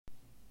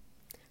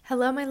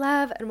Hello, my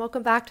love, and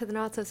welcome back to the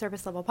Not So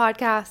Surface Level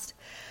podcast.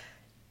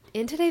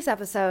 In today's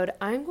episode,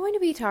 I'm going to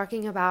be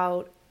talking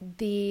about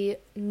the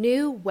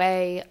new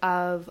way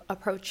of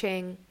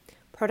approaching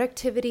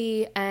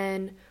productivity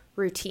and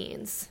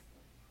routines.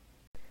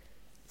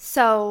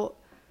 So,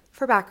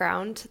 for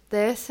background,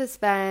 this has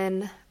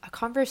been a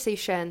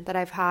conversation that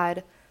I've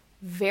had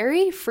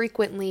very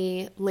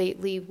frequently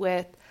lately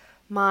with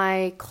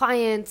my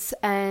clients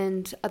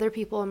and other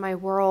people in my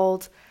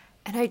world,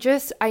 and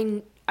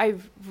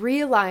I've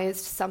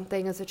realized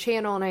something as a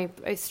channel, and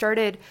I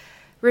started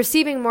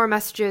receiving more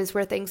messages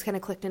where things kind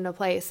of clicked into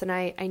place, and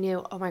I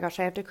knew, oh my gosh,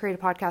 I have to create a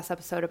podcast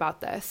episode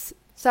about this.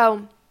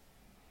 So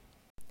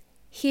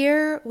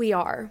here we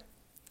are.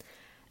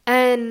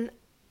 And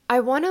I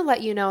want to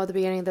let you know at the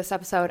beginning of this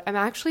episode, I'm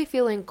actually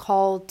feeling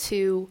called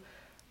to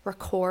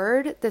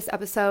record this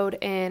episode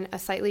in a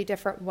slightly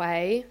different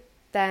way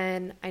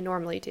than I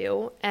normally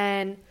do.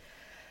 And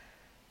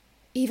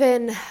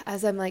even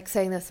as I'm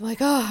saying this, I'm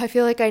oh, I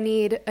feel like I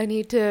need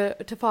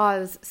to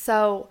pause.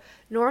 So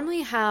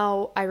normally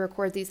how I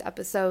record these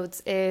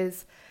episodes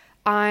is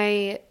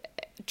I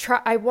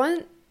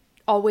want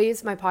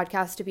always my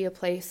podcast to be a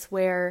place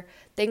where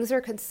things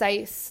are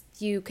concise.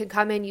 You can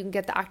come in, you can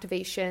get the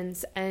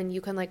activations, and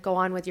you can go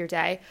on with your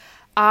day.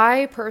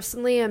 I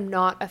personally am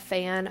not a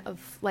fan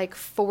of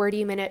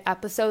 40-minute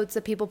episodes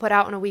that people put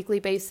out on a weekly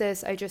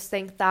basis. I just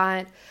think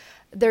that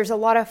there's a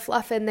lot of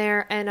fluff in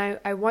there, and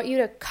I want you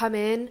to come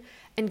in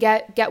and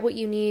get what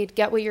you need,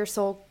 get what your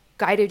soul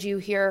guided you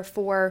here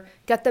for,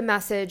 get the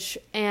message,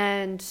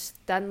 and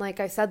then,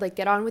 like I said,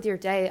 get on with your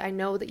day. I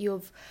know that you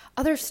have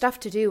other stuff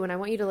to do, and I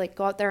want you to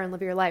go out there and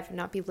live your life and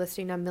not be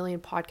listening to a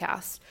million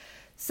podcasts.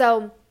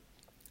 So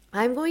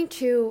I'm going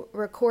to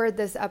record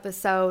this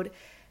episode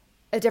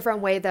a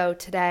different way, though,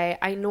 today.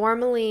 I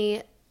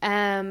normally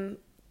am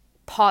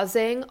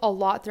pausing a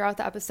lot throughout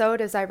the episode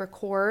as I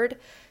record,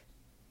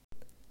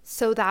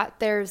 so that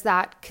there's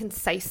that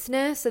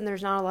conciseness and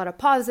there's not a lot of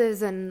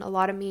pauses and a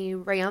lot of me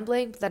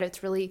rambling, that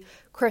it's really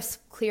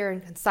crisp, clear,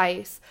 and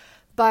concise.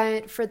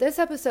 But for this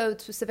episode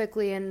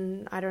specifically,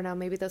 and I don't know,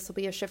 maybe this will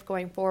be a shift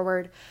going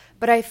forward,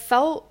 but I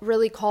felt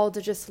really called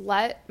to just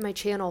let my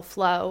channel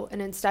flow.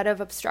 And instead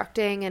of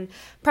obstructing and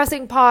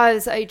pressing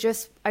pause, I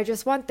just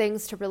want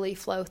things to really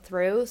flow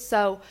through.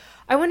 So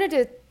I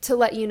wanted to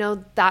let you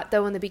know that,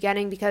 though, in the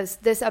beginning, because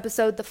this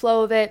episode, the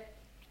flow of it,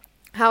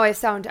 how I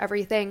sound,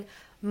 everything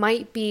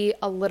might be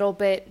a little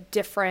bit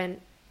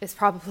different, is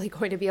probably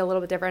going to be a little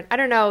bit different. I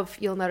don't know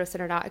if you'll notice it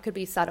or not. It could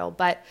be subtle,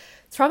 but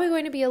it's probably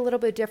going to be a little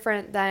bit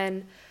different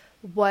than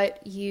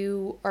what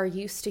you are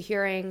used to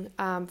hearing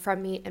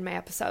from me in my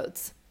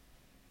episodes.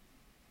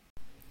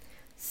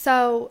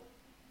 So,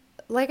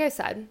 like I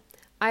said,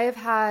 I have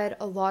had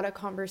a lot of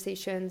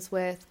conversations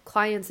with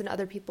clients and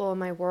other people in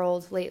my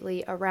world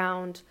lately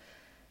around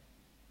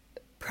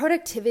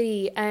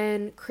productivity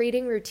and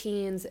creating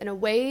routines in a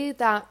way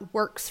that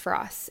works for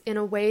us, in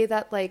a way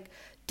that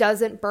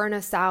doesn't burn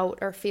us out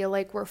or feel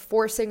like we're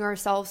forcing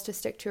ourselves to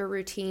stick to a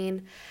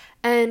routine.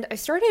 And I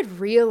started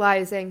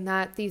realizing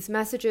that these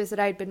messages that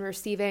I'd been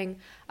receiving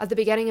at the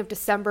beginning of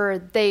December,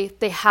 they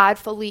had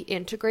fully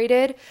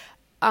integrated.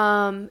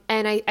 And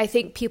I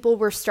think people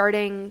were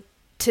starting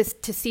to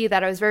see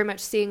that. I was very much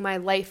seeing my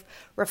life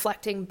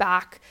reflecting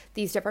back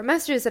these different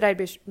messages that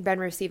I'd been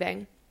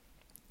receiving.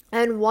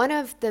 And one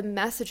of the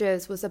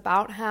messages was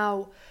about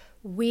how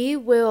we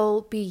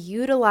will be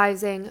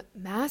utilizing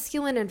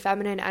masculine and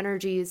feminine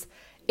energies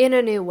in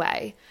a new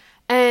way.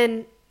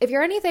 And if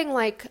you're anything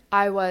like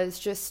I was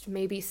just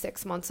maybe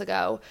 6 months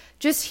ago,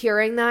 just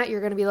hearing that, you're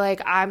going to be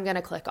I'm going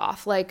to click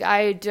off.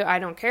 I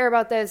don't care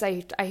about this.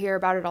 I hear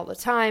about it all the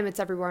time. It's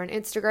everywhere on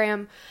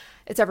Instagram.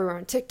 It's everywhere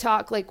on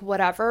TikTok,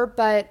 whatever.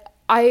 But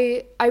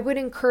I would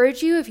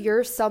encourage you, if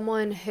you're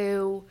someone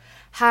who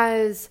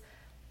has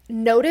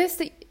noticed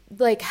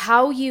that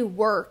how you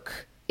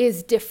work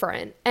is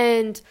different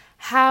and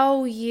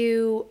how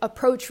you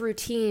approach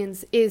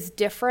routines is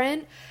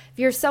different. If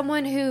you're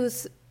someone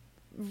who's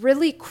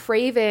really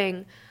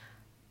craving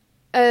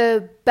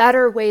a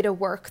better way to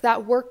work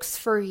that works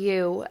for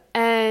you,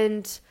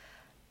 and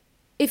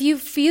if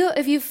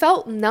you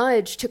felt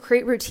nudged to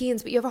create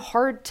routines but you have a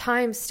hard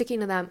time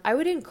sticking to them, I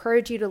would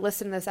encourage you to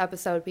listen to this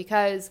episode,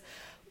 because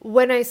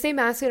when I say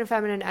masculine and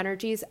feminine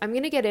energies, I'm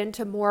going to get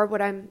into more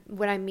what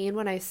I mean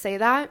when I say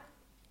that.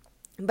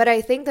 But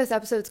I think this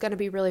episode is going to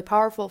be really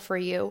powerful for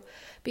you,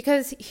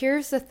 because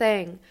here's the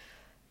thing.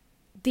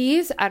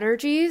 These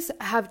energies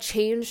have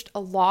changed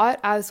a lot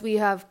as we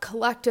have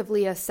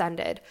collectively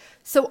ascended.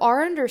 So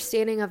our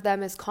understanding of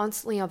them is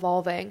constantly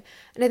evolving.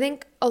 And I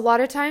think a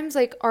lot of times,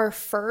 our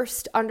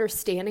first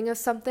understanding of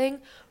something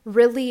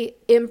really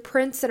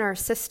imprints in our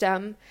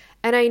system.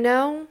 And I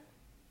know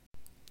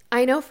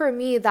for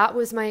me, that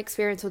was my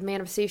experience with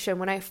manifestation.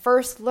 When I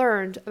first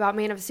learned about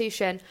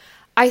manifestation,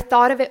 I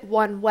thought of it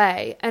one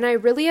way, and I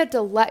really had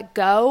to let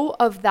go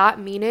of that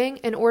meaning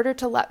in order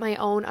to let my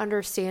own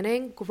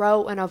understanding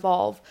grow and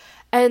evolve.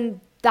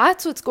 And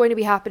that's what's going to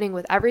be happening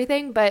with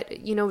everything.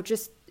 But,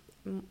 just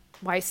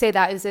why I say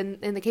that is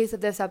in the case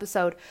of this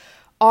episode,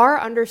 our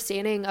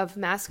understanding of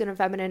masculine and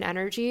feminine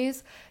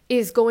energies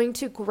is going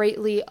to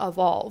greatly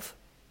evolve.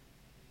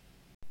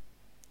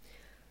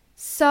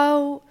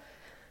 So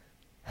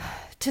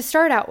to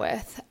start out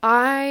with,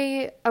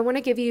 I want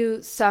to give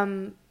you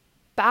some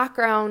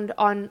background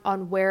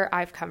on where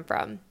I've come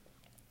from.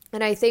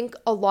 And I think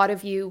a lot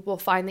of you will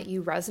find that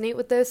you resonate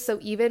with this. So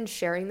even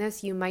sharing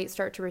this, you might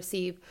start to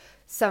receive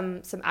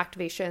some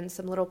activation,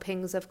 some little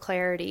pings of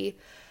clarity.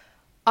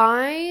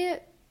 I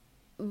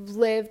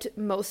lived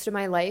most of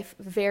my life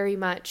very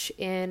much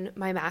in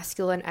my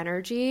masculine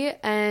energy,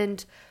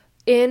 and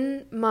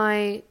in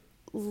my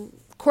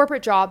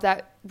corporate job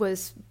that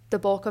was the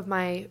bulk of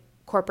my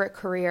corporate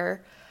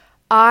career,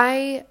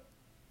 I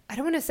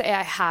don't want to say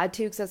I had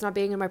to, because that's not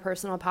being in my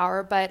personal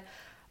power, but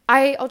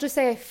I'll just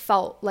say I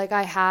felt like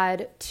I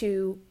had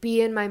to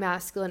be in my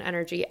masculine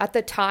energy. At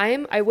the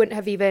time, I wouldn't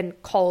have even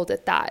called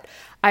it that.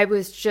 I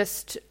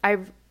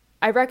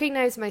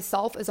recognized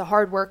myself as a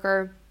hard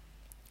worker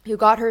who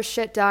got her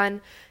shit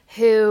done,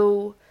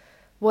 who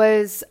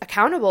was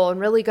accountable and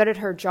really good at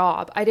her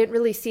job. I didn't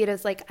really see it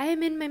as like, I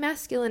am in my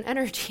masculine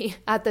energy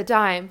at the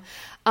time.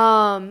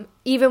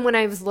 Even when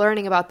I was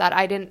learning about that,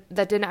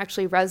 that didn't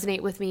actually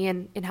resonate with me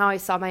in how I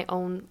saw my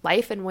own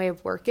life and way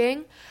of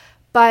working.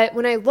 But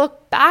when I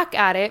look back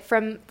at it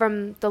from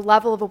the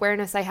level of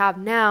awareness I have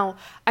now,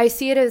 I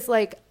see it as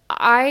like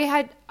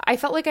I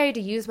felt like I had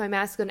to use my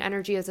masculine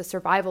energy as a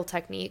survival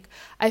technique.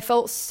 I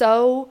felt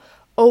so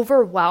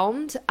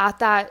overwhelmed at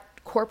that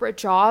corporate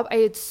job. I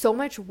had so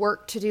much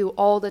work to do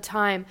all the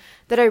time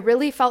that I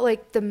really felt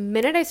like the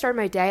minute I started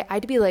my day, I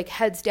had to be like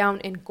heads down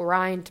in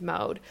grind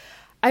mode.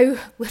 I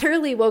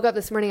literally woke up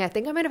this morning. I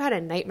think I might have had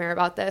a nightmare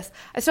about this.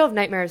 I still have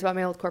nightmares about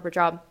my old corporate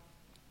job.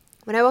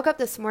 When I woke up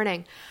this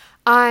morning,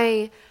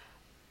 I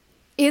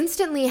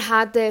instantly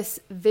had this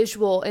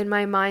visual in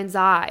my mind's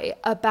eye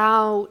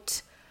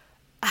about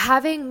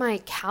having my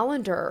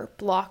calendar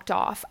blocked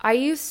off. I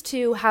used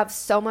to have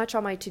so much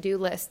on my to-do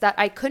list that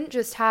I couldn't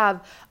just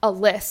have a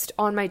list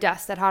on my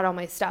desk that had all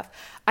my stuff.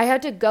 I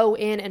had to go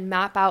in and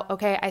map out,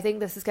 okay, I think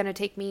this is going to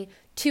take me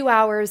 2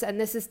 hours and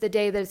this is the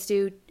day that it's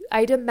due. I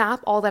had to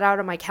map all that out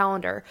on my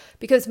calendar,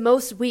 because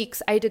most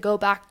weeks I had to go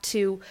back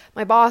to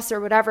my boss or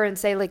whatever and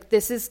say, like,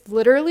 this is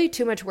literally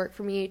too much work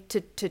for me to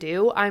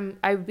do. I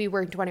would be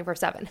working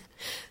 24/7.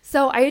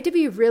 So I had to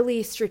be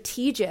really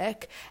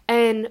strategic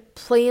and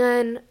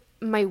plan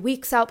my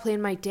weeks out, plan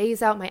my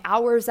days out, my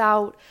hours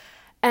out,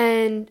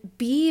 and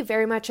be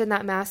very much in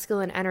that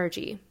masculine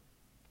energy.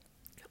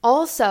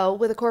 Also,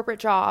 with a corporate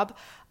job,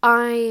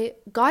 I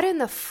got in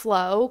the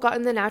flow, got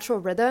in the natural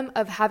rhythm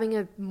of having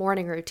a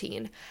morning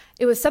routine.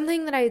 It was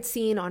something that I had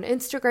seen on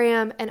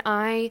Instagram, and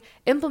I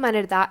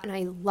implemented that and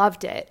I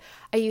loved it.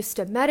 I used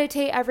to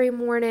meditate every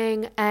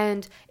morning,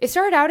 and it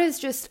started out as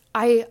just,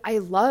 I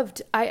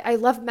loved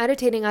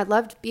meditating. I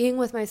loved being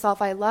with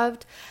myself. I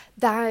loved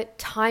that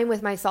time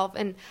with myself.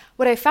 And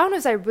what I found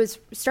was I was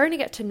starting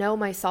to get to know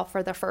myself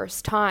for the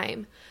first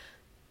time.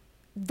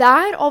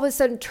 That all of a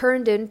sudden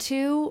turned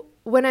into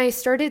when I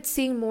started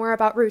seeing more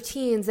about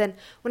routines, and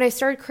when I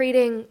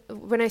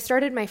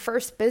started my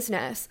first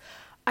business,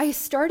 I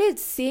started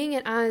seeing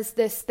it as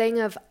this thing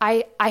of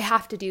I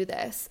have to do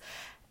this.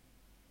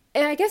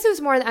 And I guess it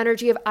was more the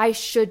energy of I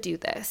should do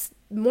this.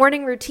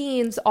 Morning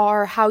routines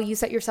are how you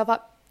set yourself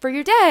up for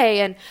your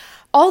day, and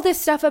all this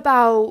stuff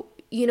about,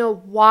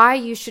 why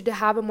you should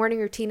have a morning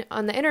routine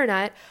on the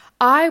internet.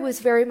 I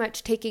was very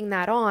much taking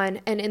that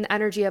on and in the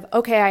energy of,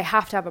 okay, I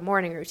have to have a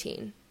morning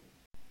routine.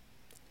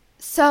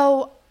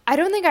 So I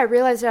don't think I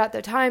realized it at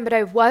the time, but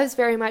I was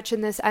very much in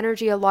this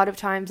energy a lot of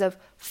times of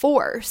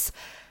force,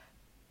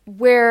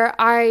 where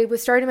I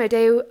was starting my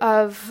day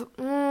of,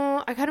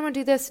 I kind of want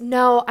to do this.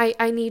 No,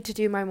 I need to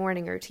do my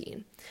morning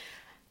routine.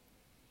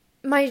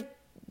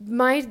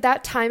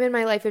 That time in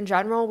my life in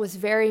general was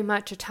very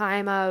much a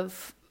time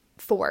of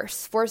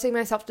forcing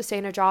myself to stay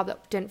in a job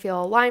that didn't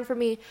feel aligned for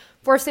me,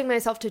 forcing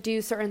myself to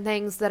do certain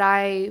things that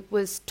I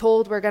was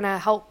told were going to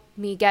help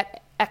me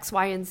get X,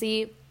 Y, and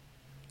Z.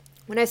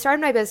 When I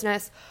started my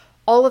business,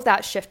 all of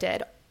that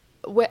shifted.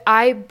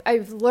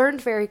 I've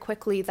learned very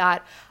quickly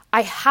that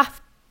I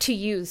have to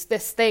use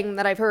this thing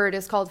that I've heard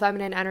is called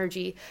feminine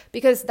energy,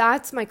 because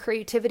that's my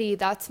creativity,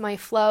 that's my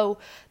flow,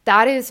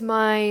 that is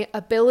my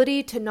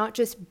ability to not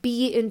just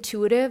be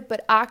intuitive,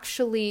 but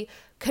actually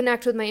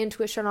connect with my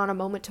intuition on a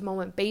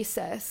moment-to-moment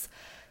basis.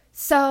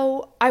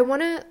 So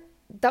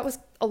that was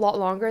a lot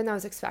longer than I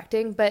was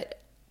expecting, but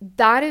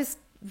that is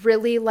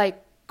really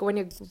like going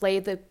to lay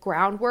the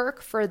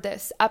groundwork for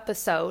this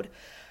episode,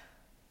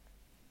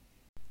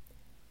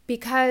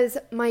 because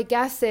my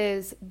guess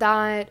is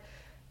that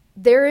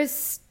there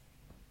is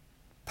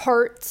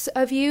parts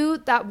of you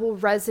that will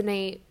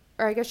resonate,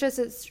 or I guess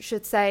I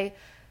should say,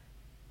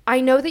 I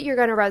know that you're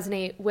going to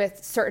resonate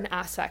with certain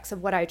aspects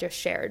of what I just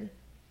shared.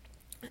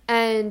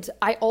 And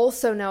I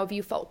also know, if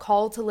you felt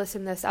called to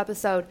listen to this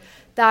episode,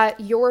 that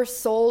your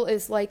soul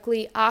is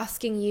likely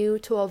asking you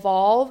to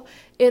evolve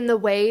in the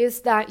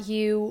ways that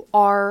you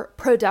are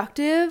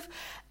productive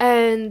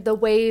and the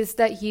ways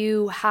that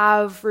you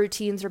have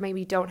routines or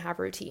maybe don't have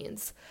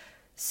routines.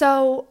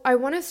 So I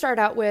want to start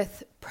out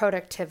with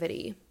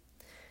productivity.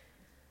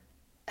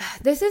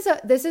 This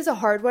is a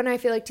hard one, I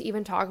feel like, to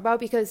even talk about,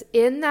 because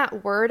in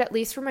that word, at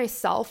least for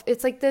myself,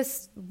 it's like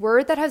this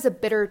word that has a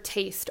bitter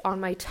taste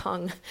on my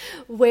tongue,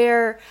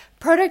 where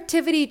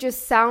productivity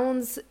just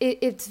sounds,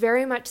 it's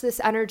very much this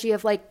energy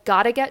of like,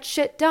 gotta get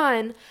shit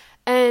done.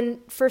 And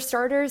for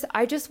starters,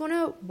 I just want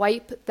to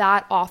wipe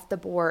that off the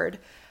board.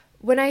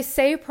 When I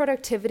say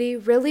productivity,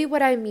 really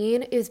what I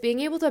mean is being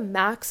able to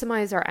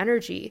maximize our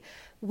energy.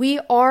 We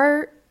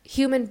are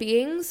human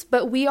beings,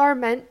 but we are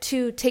meant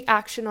to take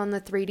action on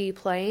the 3D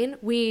plane.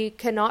 We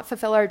cannot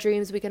fulfill our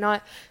dreams. We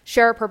cannot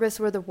share our purpose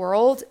with the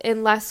world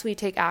unless we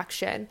take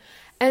action.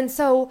 And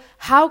so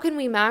how can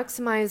we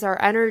maximize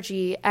our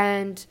energy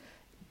and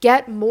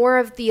get more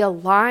of the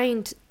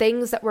aligned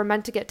things that we're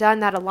meant to get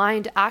done, that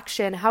aligned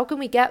action? How can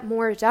we get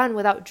more done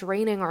without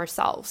draining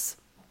ourselves?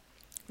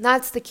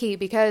 That's the key,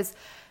 because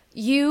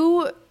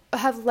you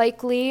have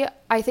likely,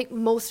 I think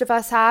most of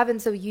us have, and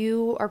so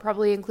you are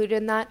probably included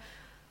in that,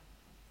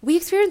 we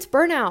experience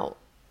burnout.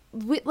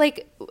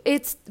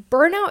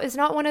 Burnout is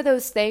not one of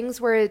those things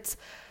where it's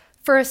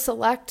for a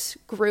select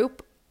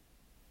group,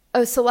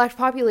 a select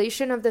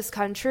population of this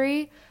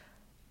country.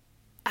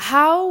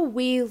 How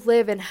we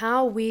live and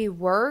how we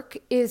work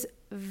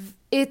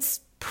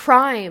it's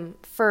prime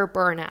for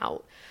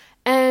burnout.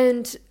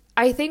 And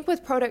I think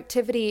with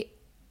productivity,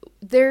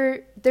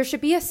 there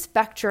should be a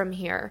spectrum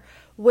here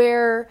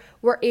where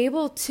we're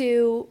able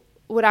to,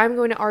 what I'm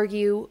going to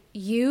argue,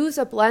 use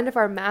a blend of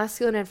our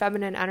masculine and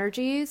feminine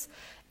energies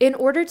in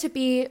order to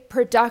be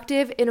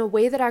productive in a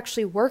way that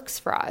actually works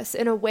for us,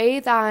 in a way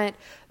that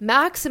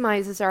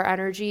maximizes our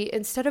energy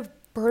instead of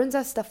burns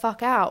us the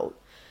fuck out.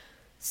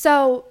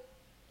 So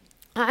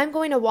I'm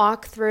going to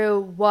walk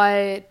through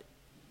what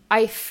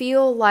I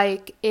feel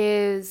like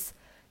is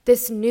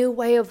this new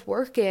way of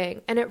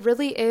working. And it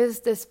really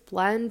is this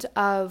blend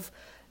of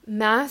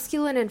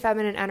masculine and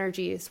feminine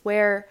energies,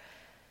 where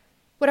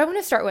what I want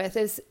to start with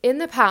is, in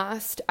the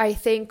past, I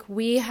think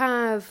we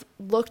have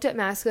looked at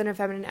masculine and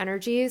feminine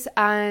energies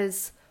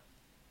as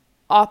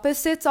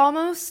opposites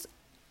almost,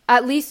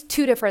 at least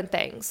two different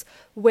things,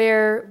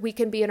 where we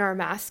can be in our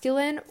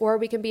masculine or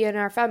we can be in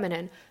our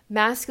feminine.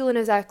 Masculine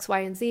is X, Y,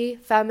 and Z.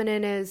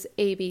 Feminine is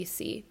A, B,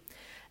 C.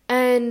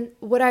 And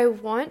what I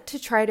want to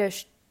try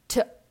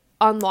to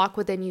unlock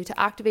within you, to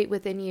activate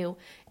within you,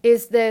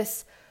 is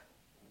this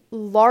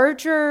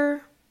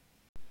larger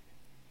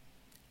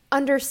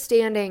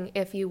understanding,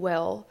 if you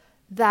will,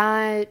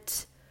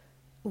 that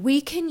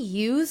we can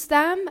use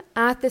them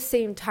at the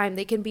same time.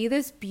 They can be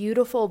this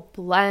beautiful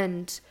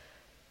blend.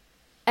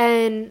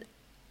 And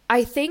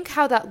I think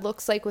how that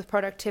looks like with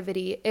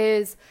productivity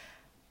is,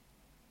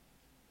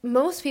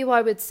 most people,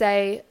 I would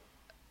say,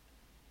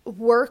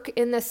 work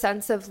in the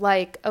sense of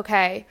like,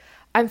 okay,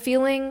 I'm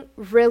feeling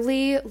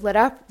really lit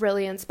up,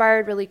 really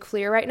inspired, really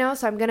clear right now.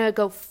 So I'm going to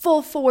go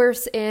full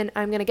force in,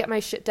 I'm going to get my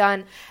shit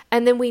done.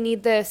 And then we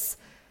need this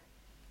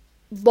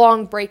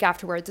long break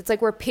afterwards. It's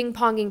like we're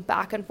ping-ponging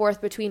back and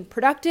forth between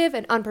productive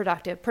and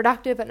unproductive,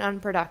 productive and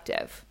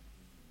unproductive.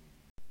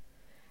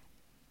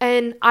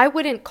 And I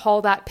wouldn't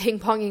call that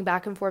ping-ponging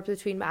back and forth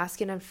between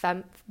masculine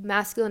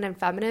and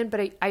feminine,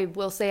 but I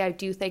will say I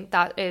do think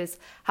that is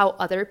how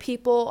other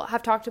people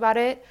have talked about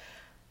it.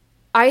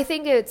 I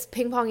think it's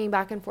ping-ponging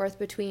back and forth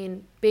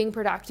between being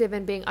productive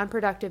and being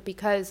unproductive,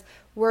 because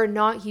we're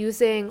not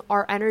using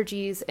our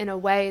energies in a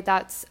way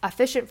that's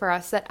efficient for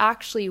us, that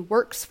actually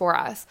works for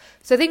us.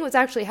 So I think what's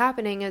actually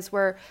happening is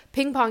we're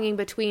ping-ponging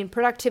between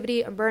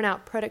productivity and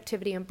burnout,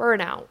 productivity and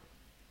burnout.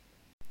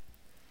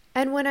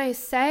 And when I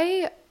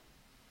say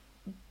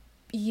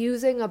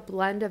using a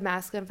blend of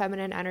masculine and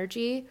feminine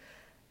energy,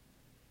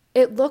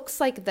 it looks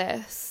like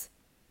this.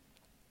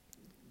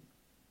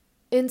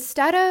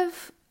 Instead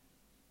of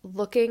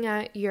looking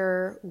at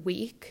your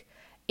week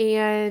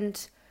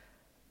and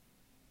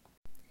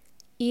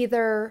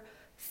either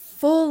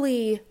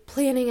fully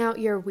planning out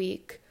your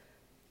week,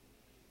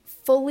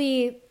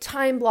 fully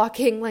time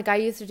blocking like I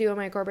used to do in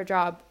my corporate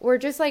job, or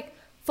just like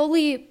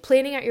fully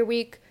planning out your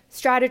week,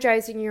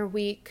 strategizing your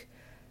week,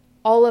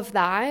 all of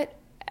that.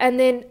 And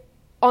then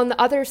on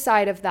the other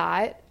side of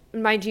that,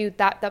 mind you,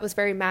 that was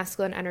very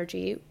masculine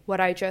energy,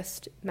 what I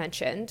just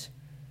mentioned.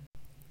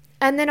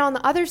 And then on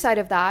the other side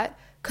of that,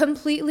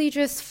 completely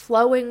just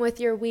flowing with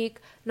your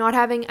week, not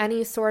having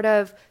any sort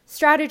of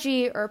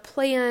strategy or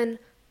plan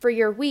for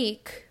your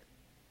week,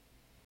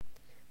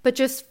 but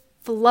just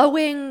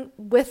flowing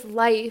with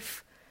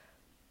life,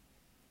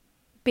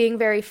 being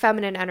very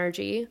feminine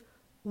energy.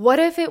 What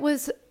if it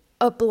was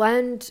a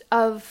blend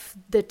of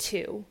the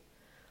two?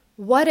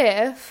 What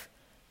if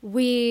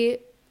we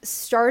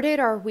started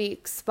our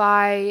weeks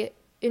by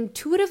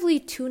intuitively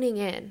tuning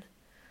in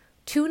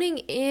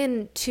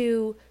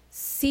to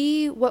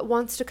see what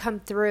wants to come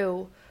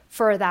through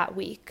for that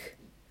week,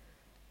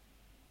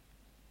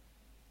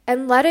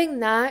 and letting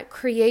that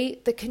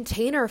create the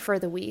container for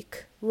the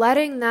week,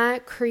 letting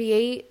that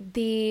create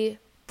the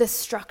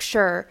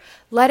structure,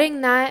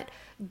 letting that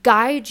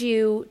guide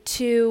you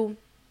to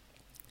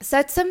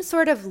set some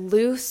sort of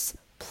loose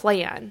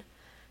plan,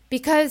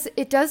 because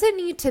it doesn't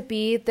need to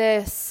be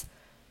this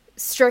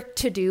strict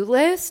to-do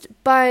list,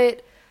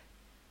 but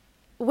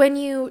when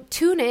you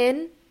tune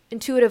in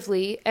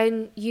intuitively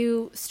and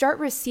you start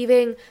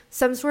receiving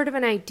some sort of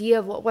an idea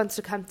of what wants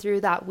to come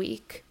through that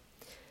week,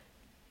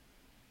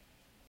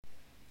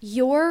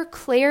 your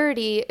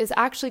clarity is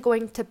actually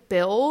going to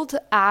build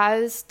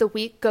as the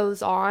week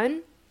goes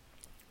on,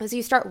 as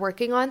you start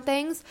working on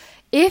things,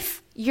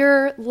 if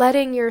you're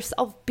letting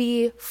yourself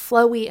be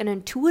flowy and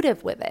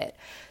intuitive with it.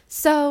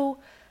 So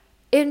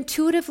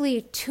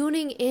intuitively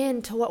tuning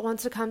in to what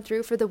wants to come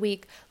through for the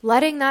week,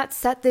 letting that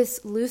set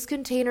this loose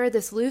container,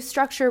 this loose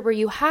structure where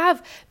you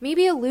have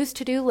maybe a loose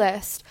to-do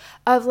list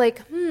of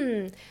like,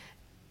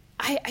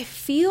 I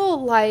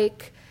feel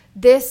like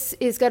this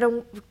is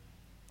going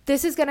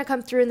to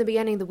come through in the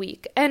beginning of the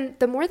week. And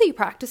the more that you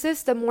practice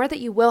this, the more that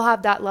you will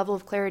have that level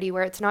of clarity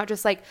where it's not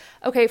just like,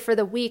 okay, for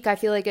the week, I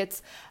feel like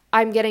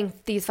I'm getting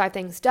these 5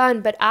 things done,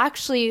 but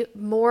actually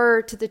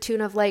more to the tune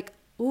of like,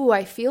 ooh,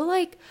 I feel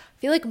like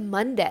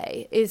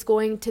Monday is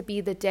going to be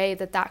the day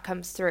that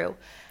comes through.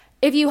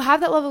 If you have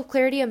that level of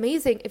clarity,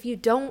 amazing. If you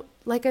don't,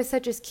 like I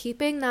said, just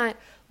keeping that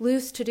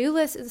loose to-do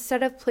list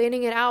instead of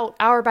planning it out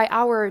hour by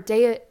hour,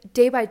 day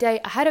by day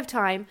ahead of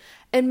time,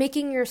 and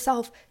making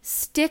yourself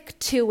stick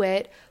to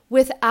it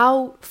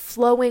without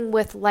flowing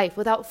with life,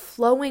 without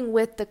flowing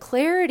with the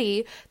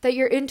clarity that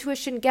your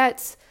intuition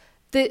gets.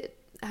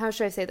 How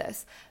should I say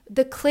this?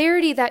 The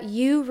clarity that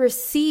you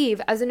receive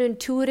as an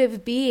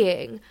intuitive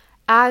being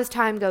as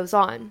time goes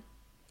on.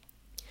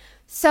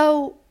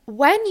 So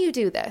when you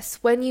do this,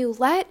 when you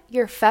let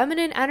your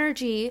feminine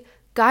energy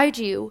guide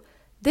you,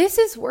 this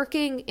is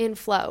working in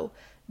flow.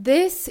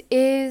 This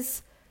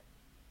is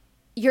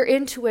your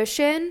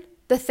intuition,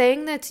 the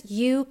thing that's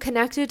you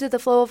connected to the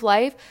flow of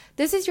life.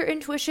 This is your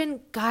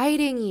intuition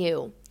guiding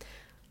you.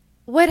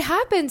 What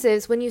happens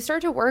is when you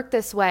start to work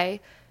this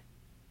way,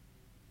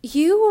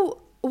 you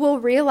will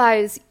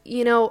realize,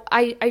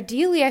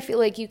 ideally, I feel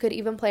like you could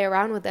even play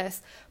around with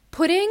this.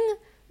 Putting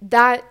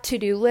that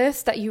to-do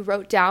list that you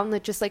wrote down,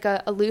 that just like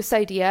a loose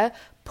idea,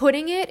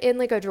 putting it in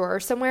like a drawer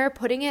somewhere,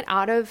 putting it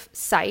out of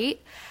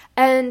sight,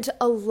 and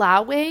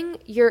allowing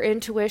your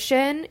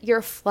intuition,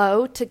 your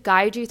flow to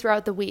guide you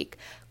throughout the week.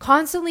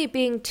 Constantly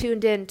being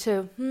tuned in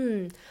to,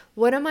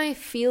 what am I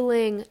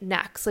feeling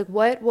next? Like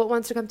what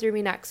wants to come through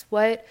me next?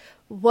 What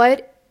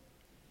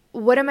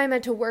am I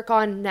meant to work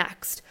on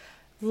next?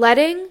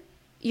 Letting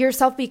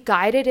yourself be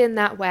guided in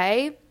that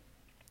way.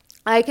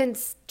 I can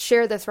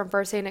share this from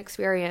firsthand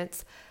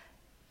experience.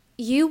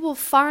 You will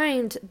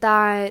find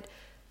that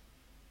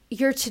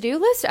your to-do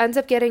list ends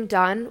up getting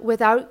done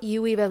without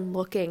you even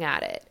looking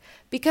at it.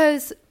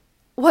 Because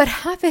what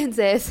happens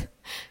is,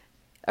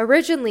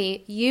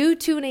 originally, you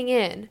tuning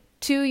in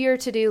to your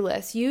to-do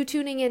list, you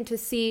tuning in to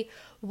see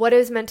what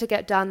is meant to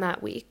get done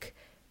that week,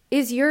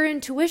 is your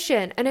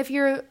intuition. And if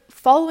you're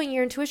following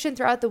your intuition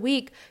throughout the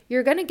week,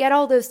 you're going to get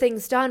all those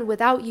things done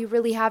without you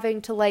really having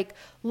to like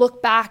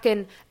look back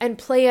and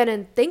plan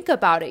and think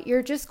about it.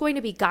 You're just going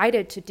to be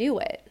guided to do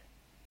it.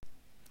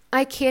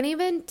 I can't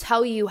even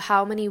tell you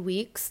how many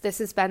weeks this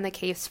has been the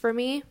case for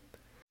me.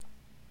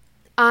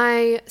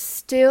 I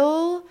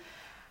still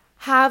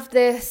have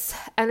this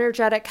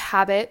energetic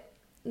habit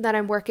that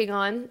I'm working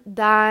on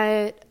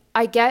that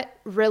I get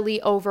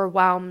really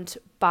overwhelmed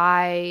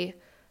by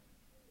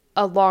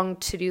a long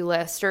to-do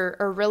list or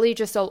really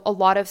just a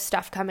lot of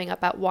stuff coming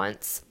up at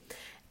once.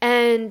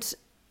 And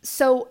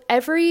so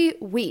every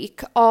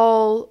week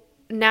I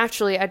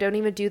don't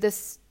even do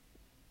this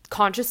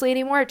consciously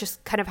anymore. It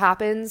just kind of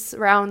happens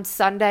around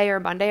Sunday or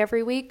Monday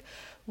every week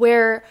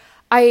where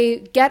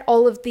I get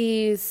all of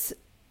these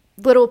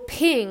little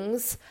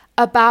pings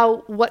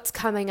about what's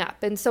coming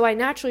up. And so I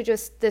naturally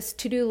this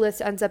to-do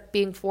list ends up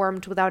being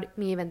formed without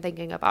me even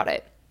thinking about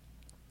it.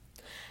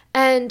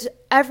 And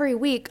every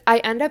week I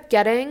end up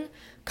getting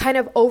kind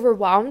of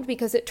overwhelmed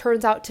because it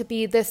turns out to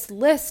be this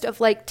list of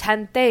like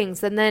 10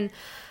 things. And then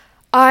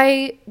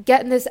I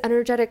get in this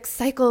energetic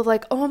cycle of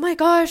like, oh my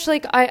gosh,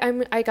 like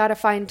I got to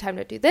find time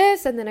to do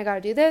this. And then I got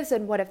to do this.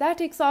 And what if that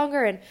takes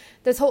longer? And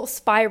this whole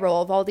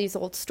spiral of all these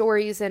old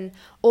stories and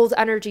old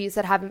energies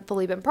that haven't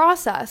fully been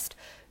processed.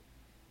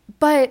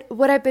 But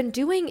what I've been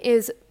doing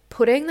is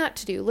putting that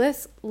to-do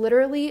list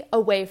literally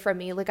away from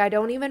me. Like I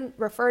don't even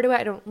refer to it.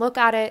 I don't look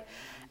at it.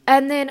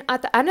 And then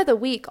at the end of the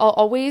week, I'll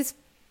always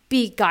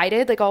be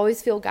guided, like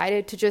always feel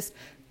guided to just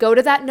go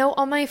to that note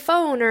on my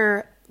phone,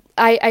 or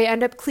I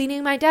end up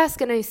cleaning my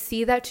desk and I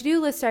see that to-do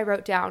list I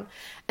wrote down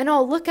and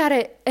I'll look at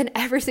it, and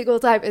every single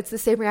time it's the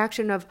same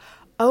reaction of,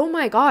 oh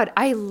my God,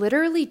 I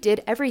literally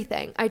did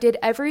everything. I did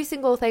every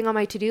single thing on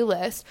my to-do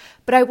list,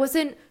 but I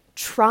wasn't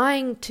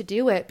trying to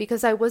do it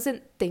because I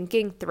wasn't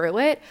thinking through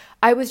it.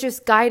 I was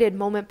just guided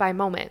moment by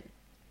moment.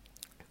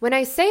 When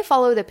I say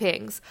follow the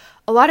pings,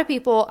 a lot of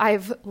people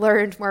I've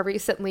learned more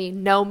recently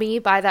know me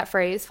by that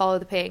phrase, follow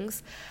the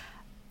pings.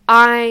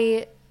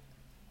 There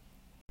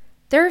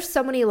are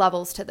so many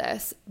levels to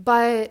this,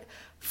 but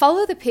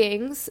follow the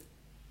pings,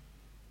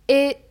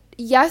 it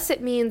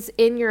means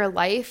in your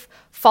life,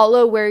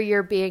 follow where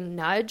you're being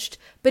nudged,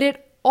 but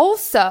it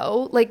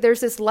also, like,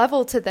 there's this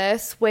level to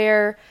this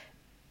where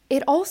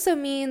it also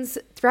means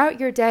throughout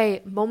your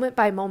day, moment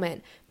by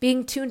moment,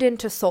 being tuned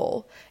into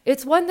soul.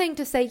 It's one thing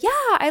to say,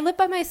 yeah, I live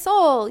by my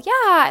soul. Yeah,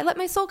 I let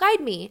my soul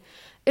guide me.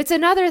 It's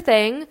another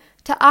thing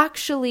to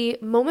actually,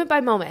 moment by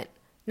moment,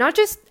 not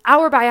just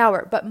hour by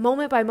hour, but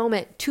moment by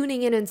moment,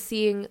 tuning in and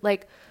seeing,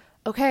 like,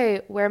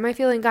 okay, where am I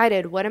feeling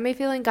guided? What am I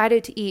feeling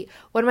guided to eat?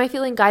 What am I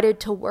feeling guided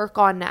to work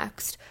on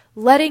next?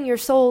 Letting your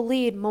soul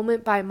lead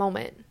moment by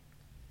moment.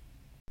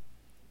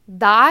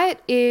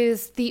 That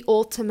is the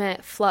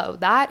ultimate flow.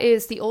 That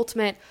is the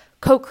ultimate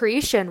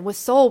co-creation with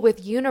soul,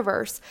 with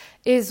universe,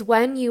 is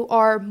when you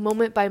are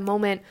moment by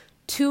moment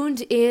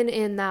tuned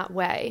in that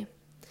way.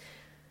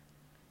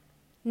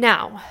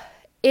 Now,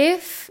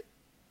 if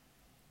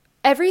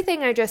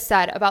everything I just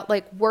said about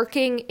like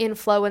working in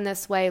flow in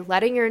this way,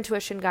 letting your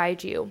intuition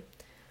guide you,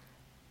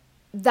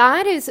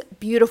 that is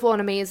beautiful and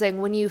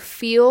amazing when you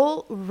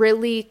feel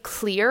really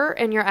clear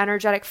in your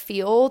energetic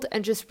field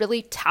and just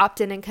really tapped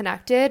in and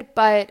connected.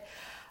 But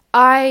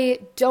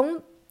I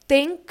don't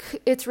think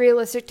it's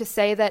realistic to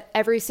say that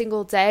every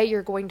single day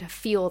you're going to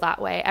feel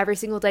that way. Every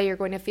single day you're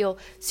going to feel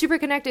super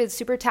connected,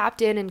 super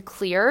tapped in and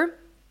clear.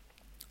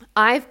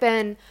 I've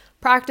been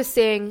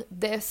practicing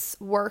this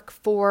work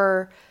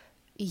for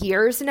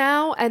years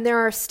now, and there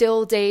are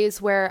still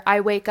days where I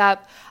wake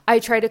up, I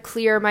try to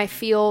clear my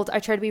field, I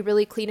try to be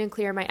really clean and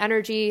clear my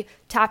energy,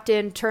 tapped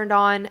in, turned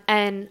on,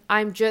 and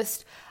I'm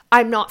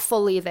not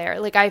fully there.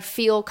 Like I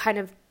feel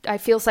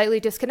slightly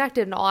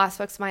disconnected in all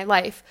aspects of my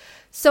life.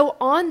 So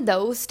on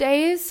those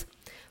days,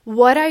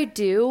 what I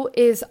do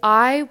is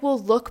I will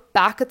look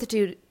back at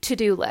the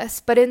to-do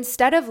list, but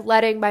instead of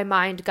letting my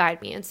mind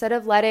guide me, instead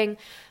of letting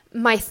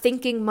my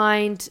thinking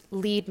mind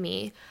lead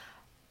me,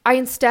 I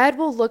instead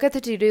will look at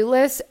the to-do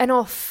list and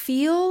I'll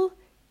feel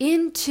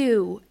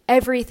into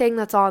everything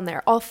that's on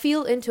there. I'll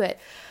feel into it.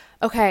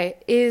 Okay,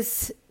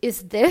 is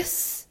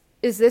this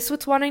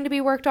what's wanting to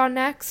be worked on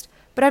next?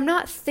 But I'm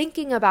not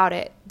thinking about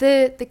it.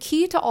 The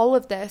key to all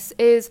of this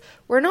is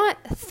we're not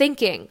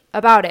thinking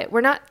about it. We're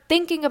not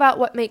thinking about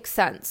what makes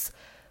sense.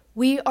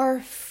 We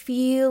are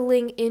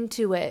feeling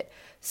into it.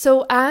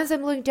 So as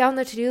I'm looking down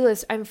the to-do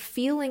list, I'm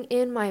feeling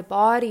in my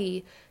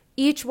body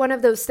each one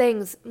of those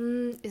things.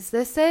 Is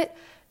this it?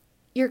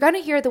 You're going to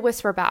hear the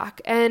whisper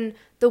back, and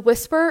the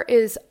whisper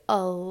is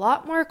a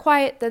lot more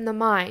quiet than the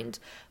mind,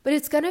 but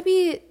it's going to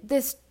be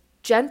this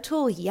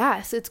gentle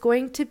yes. It's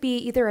going to be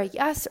either a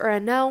yes or a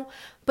no,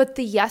 but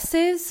the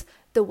yeses,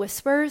 the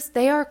whispers,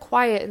 they are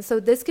quiet. And so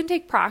this can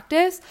take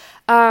practice.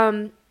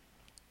 I've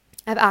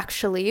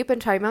actually been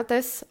talking about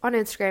this on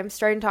Instagram,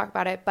 starting to talk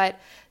about it, but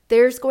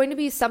there's going to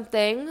be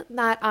something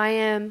that I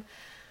am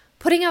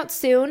putting out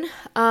soon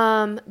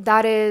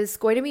that is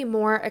going to be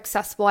more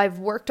accessible. I've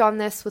worked on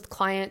this with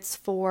clients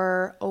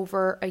for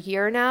over a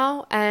year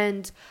now,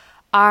 and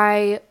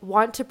I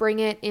want to bring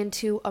it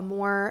into a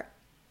more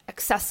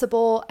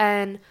accessible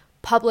and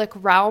public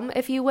realm,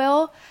 if you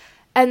will.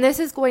 And this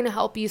is going to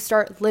help you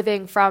start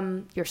living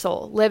from your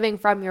soul, living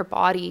from your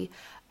body,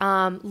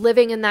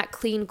 living in that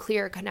clean,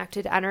 clear,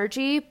 connected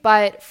energy.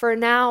 But for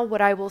now, what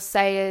I will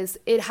say is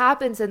it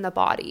happens in the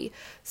body.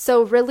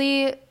 So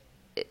really,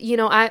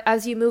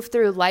 as you move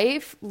through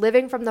life,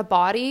 living from the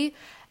body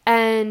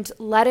and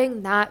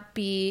letting that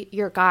be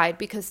your guide,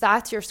 because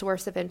that's your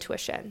source of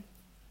intuition.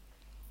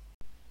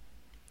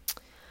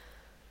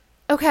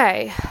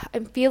 Okay,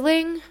 I'm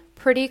feeling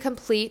pretty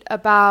complete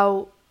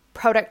about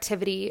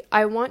productivity.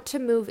 I want to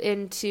move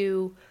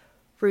into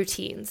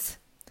routines.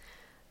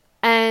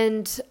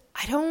 And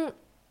I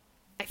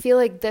feel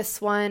like this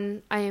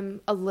one I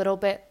am a little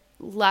bit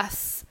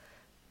less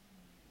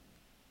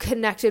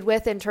connected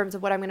with in terms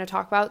of what I'm going to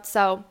talk about.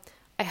 So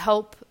I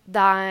hope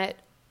that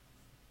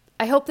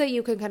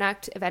you can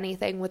connect, if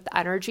anything, with the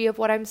energy of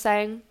what I'm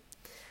saying.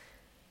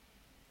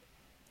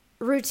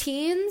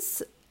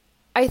 Routines,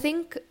 I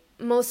think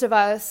most of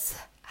us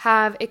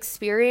have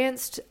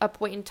experienced a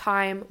point in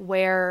time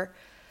where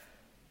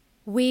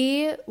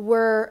we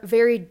were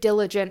very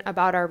diligent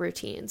about our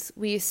routines.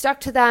 We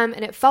stuck to them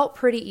and it felt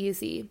pretty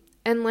easy.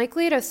 And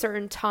likely at a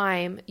certain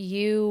time,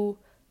 you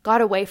got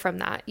away from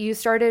that. You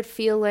started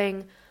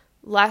feeling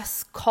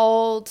less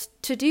called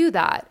to do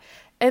that.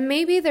 And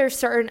maybe there's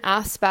certain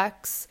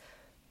aspects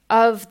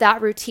of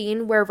that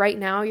routine where right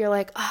now you're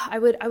like, I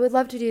would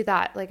love to do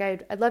that. Like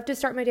I'd love to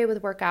start my day with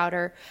a workout,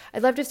 or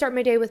I'd love to start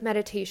my day with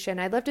meditation.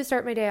 I'd love to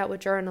start my day out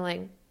with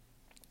journaling,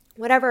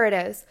 whatever it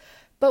is.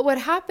 But what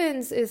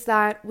happens is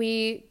that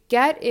we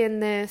get in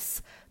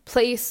this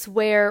place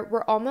where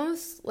we're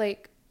almost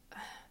like, I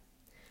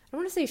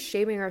don't want to say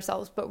shaming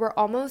ourselves, but we're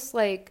almost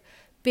like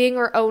being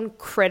our own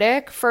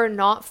critic for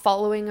not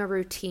following a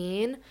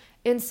routine,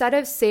 instead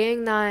of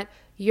saying that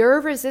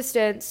your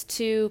resistance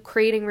to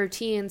creating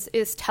routines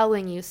is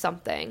telling you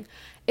something.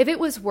 If it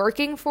was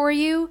working for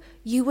you,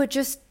 you would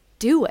just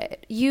do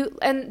it.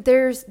 And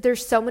there's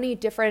so many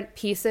different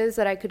pieces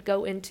that I could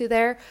go into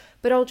there,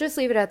 but I'll just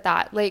leave it at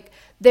that. Like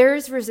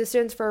there's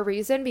resistance for a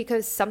reason,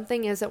 because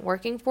something isn't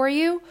working for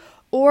you.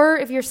 Or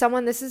if you're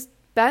someone, this has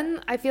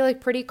been, I feel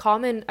like, pretty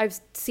common. I've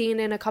seen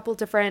in a couple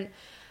different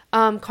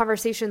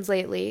conversations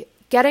lately,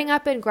 getting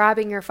up and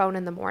grabbing your phone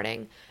in the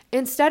morning.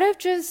 Instead of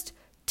just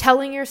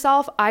telling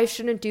yourself, I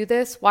shouldn't do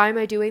this, why am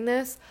I doing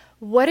this?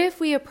 What if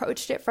we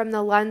approached it from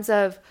the lens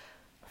of,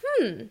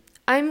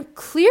 I'm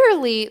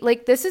clearly,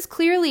 like, this is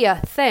clearly a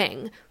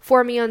thing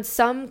for me on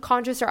some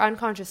conscious or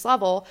unconscious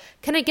level.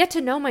 Can I get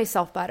to know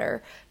myself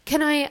better?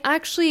 Can I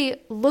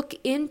actually look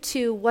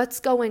into what's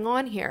going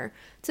on here?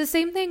 It's the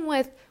same thing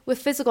with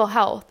physical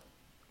health.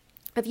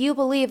 If you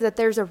believe that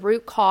there's a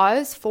root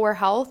cause for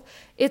health,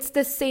 it's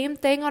the same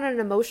thing on an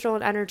emotional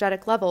and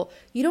energetic level.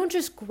 You don't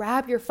just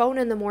grab your phone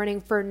in the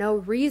morning for no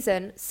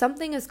reason.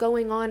 Something is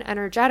going on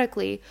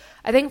energetically.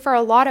 I think for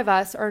a lot of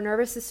us, our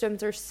nervous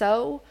systems are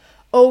so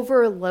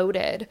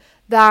overloaded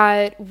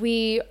that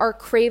we are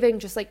craving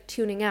just like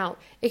tuning out.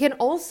 It can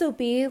also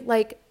be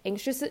like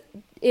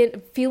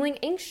feeling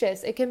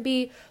anxious. It can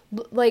be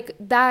like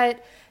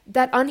that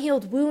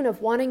unhealed wound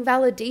of wanting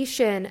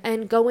validation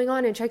and going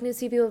on and checking to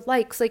see if you have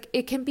likes. Like,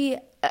 it can be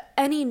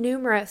any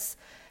numerous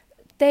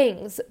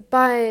things,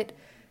 but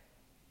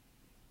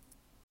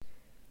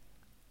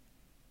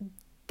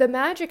the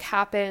magic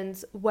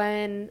happens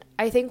when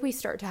I think we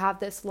start to have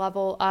this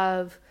level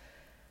of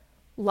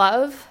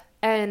love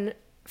and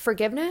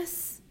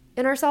forgiveness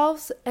in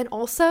ourselves, and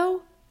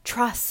also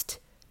trust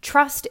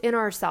in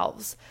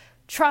ourselves,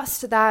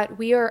 trust that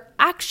we are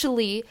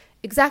actually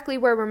exactly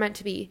where we're meant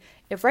to be.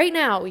 If right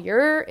now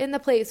you're in the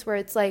place where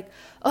it's like,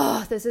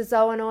 oh, this is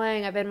so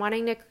annoying, I've been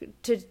wanting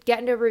to get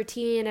into a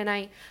routine and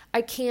I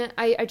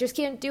just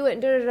can't do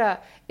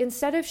it,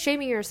 instead of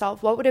shaming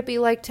yourself, what would it be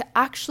like to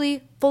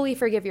actually fully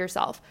forgive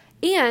yourself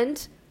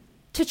and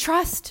to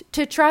trust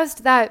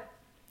that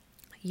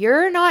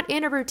you're not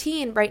in a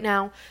routine right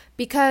now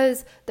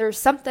because there's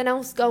something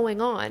else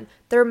going on.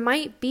 There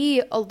might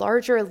be a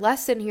larger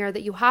lesson here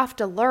that you have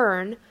to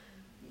learn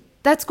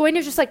that's going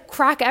to just like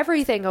crack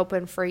everything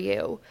open for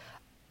you.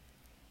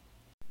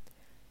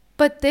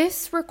 But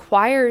this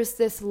requires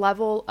this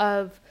level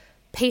of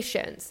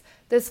patience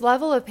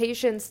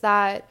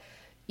that,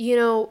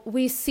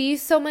 we see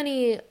so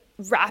many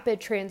rapid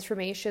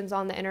transformations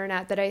on the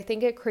internet that I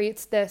think it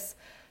creates this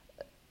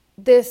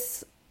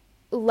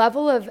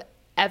level of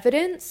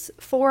evidence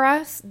for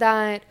us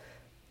that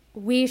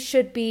we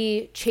should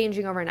be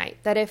changing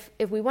overnight. That if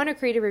we want to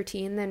create a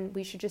routine, then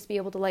we should just be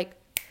able to like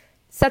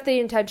set the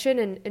intention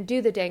and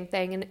do the dang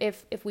thing. And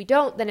if we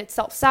don't, then it's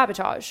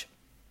self-sabotage.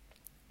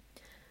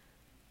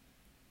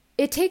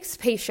 It takes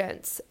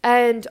patience,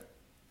 and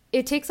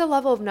it takes a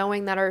level of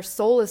knowing that our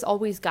soul is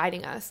always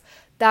guiding us,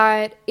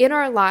 that in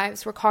our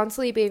lives, we're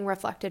constantly being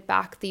reflected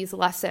back these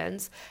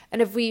lessons.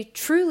 And if we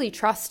truly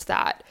trust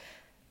that,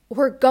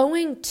 we're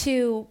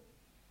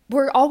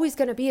always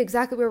going to be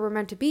exactly where we're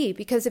meant to be.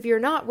 Because if you're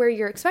not where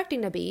you're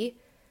expecting to be,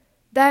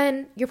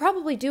 then you're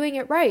probably doing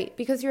it right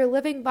because you're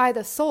living by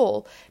the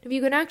soul. If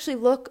you can actually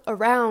look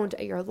around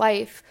at your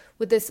life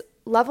with this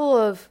level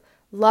of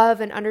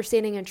love and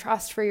understanding and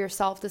trust for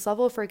yourself, this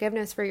level of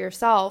forgiveness for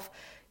yourself,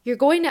 you're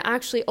going to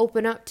actually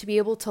open up to be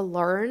able to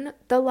learn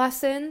the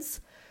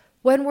lessons.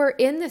 When we're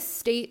in this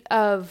state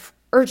of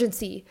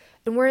urgency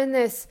and we're in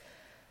this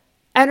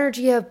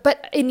energy of,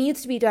 but it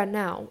needs to be done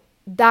now,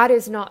 that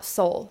is not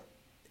soul.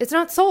 It's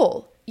not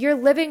soul. You're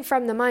living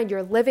from the mind.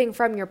 You're living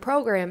from your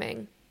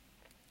programming.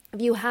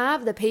 If you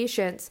have the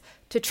patience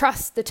to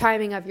trust the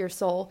timing of your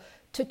soul,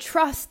 to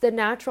trust the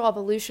natural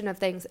evolution of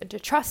things, and to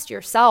trust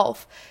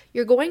yourself,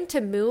 you're going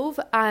to move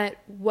at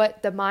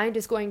what the mind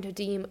is going to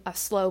deem a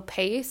slow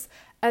pace,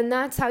 and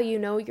that's how you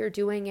know you're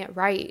doing it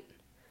right.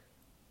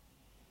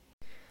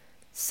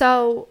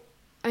 So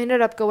I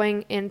ended up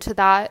going into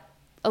that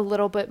a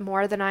little bit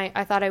more than I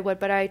thought I would,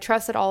 but I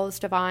trust that all is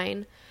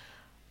divine.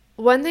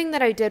 One thing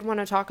that I did want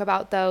to talk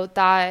about, though,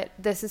 that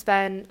this has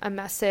been a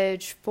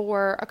message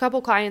for a couple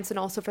clients and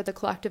also for the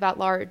collective at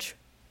large.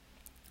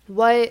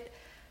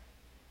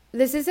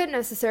 This isn't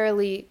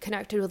necessarily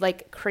connected with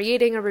like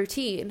creating a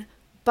routine,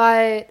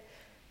 but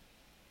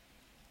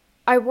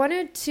I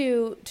wanted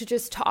to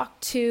just talk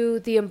to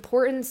the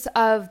importance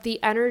of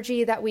the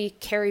energy that we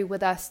carry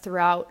with us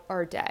throughout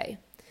our day.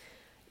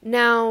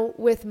 Now,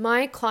 with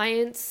my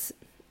clients,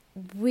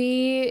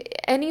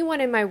 anyone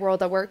in my world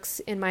that works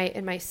in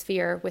my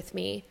sphere with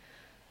me,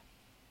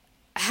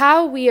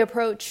 how we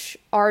approach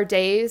our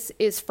days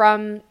is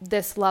from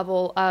this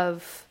level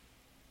of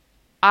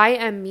I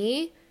am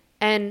me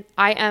and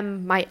I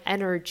am my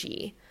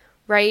energy,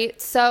 right?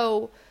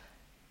 So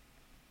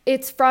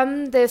it's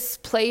from this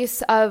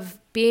place of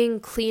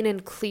being clean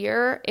and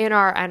clear in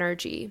our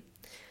energy.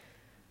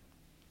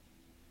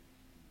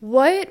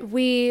 What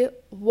we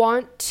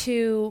want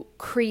to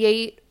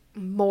create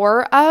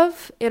more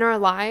of in our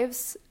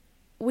lives,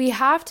 we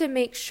have to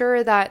make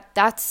sure that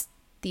that's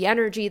the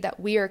energy that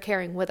we are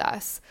carrying with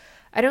us.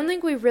 I don't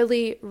think we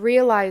really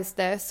realize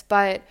this,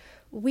 but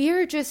we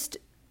are just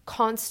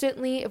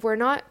constantly, if we're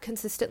not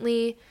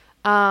consistently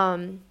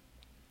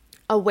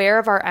aware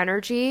of our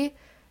energy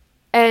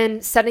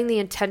and setting the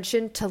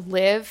intention to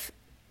live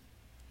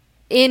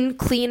in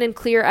clean and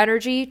clear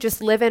energy,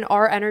 just live in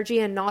our energy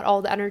and not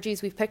all the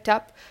energies we've picked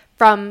up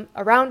from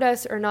around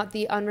us or not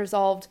the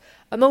unresolved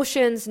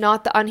emotions,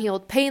 not the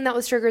unhealed pain that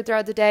was triggered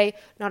throughout the day,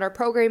 not our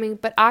programming,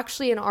 but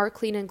actually in our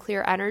clean and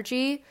clear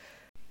energy.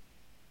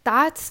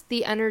 That's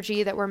the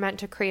energy that we're meant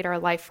to create our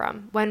life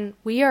from. When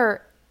we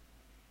are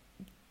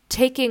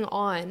taking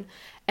on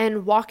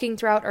and walking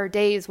throughout our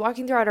days,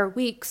 walking throughout our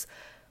weeks,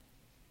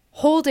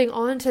 holding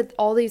on to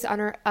all these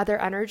other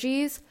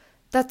energies,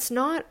 that's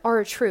not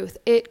our truth.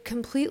 It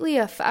completely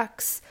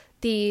affects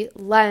the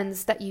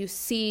lens that you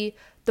see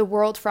the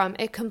world from.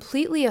 It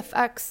completely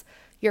affects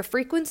your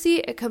frequency.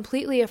 It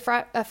completely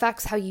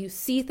affects how you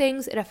see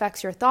things. It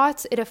affects your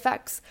thoughts. It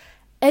affects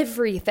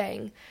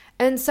everything.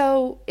 And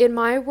so in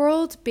my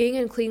world, being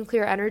in clean,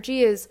 clear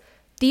energy is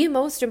the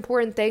most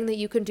important thing that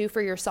you can do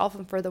for yourself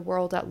and for the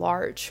world at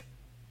large.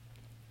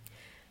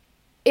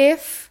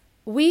 If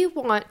we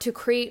want to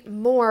create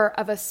more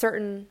of a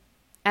certain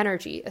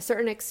energy, a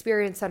certain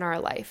experience in our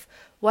life,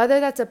 whether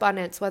that's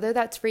abundance, whether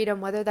that's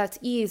freedom, whether that's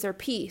ease or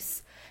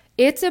peace,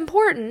 it's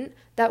important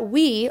that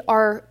we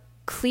are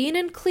clean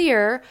and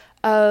clear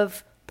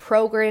of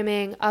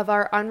programming, of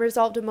our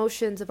unresolved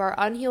emotions, of our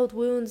unhealed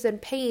wounds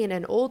and pain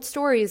and old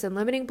stories and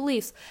limiting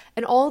beliefs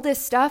and all this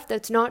stuff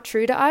that's not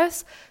true to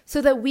us,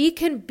 so that we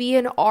can be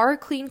in our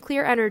clean,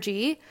 clear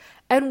energy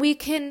and we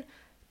can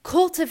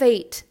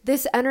cultivate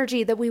this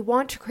energy that we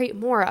want to create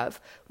more of.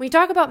 When we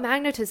talk about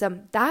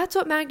magnetism, that's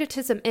what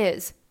magnetism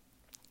is.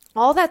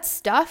 All that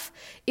stuff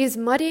is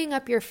muddying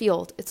up your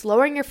field. It's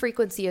lowering your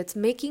frequency. It's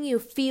making you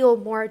feel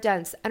more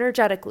dense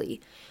energetically.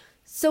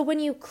 So when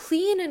you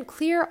clean and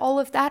clear all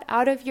of that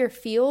out of your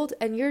field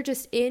and you're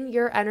just in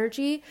your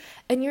energy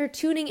and you're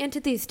tuning into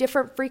these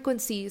different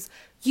frequencies,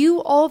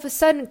 you all of a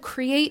sudden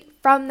create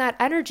from that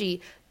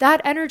energy.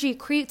 That energy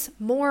creates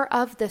more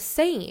of the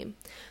same.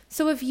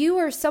 So if you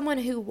are someone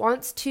who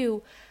wants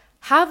to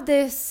have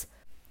this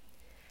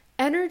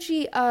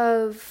energy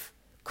of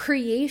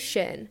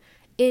creation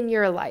in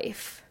your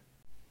life,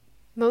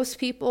 most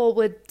people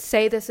would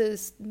say this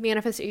is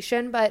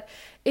manifestation, but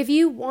if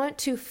you want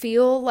to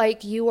feel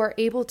like you are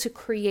able to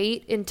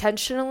create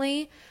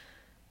intentionally,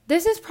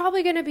 this is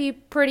probably going to be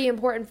pretty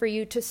important for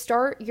you to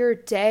start your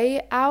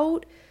day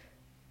out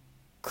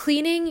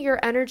cleaning your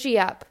energy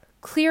up,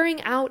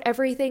 clearing out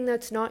everything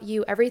that's not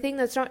you, everything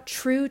that's not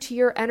true to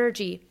your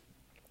energy,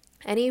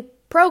 any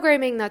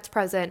programming that's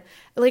present.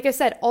 Like I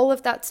said, all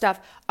of that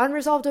stuff,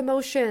 unresolved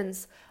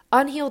emotions,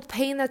 unhealed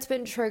pain that's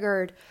been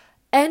triggered,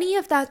 any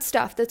of that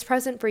stuff that's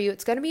present for you,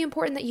 it's going to be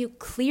important that you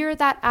clear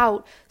that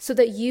out so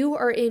that you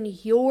are in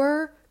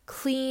your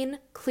clean,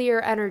 clear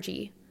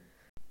energy.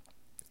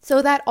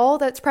 So that all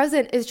that's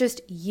present is just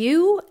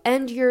you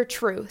and your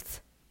truth.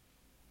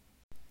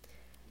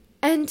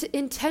 And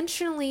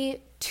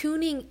intentionally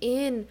tuning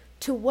in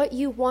to what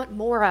you want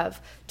more of,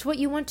 to what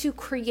you want to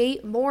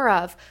create more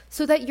of,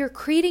 so that you're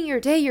creating your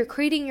day, you're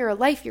creating your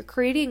life, you're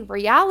creating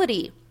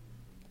reality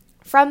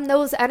from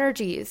those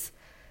energies.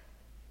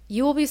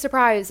 You will be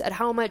surprised at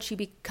how much you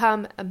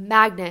become a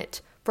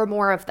magnet for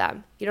more of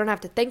them. You don't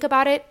have to think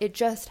about it. It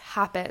just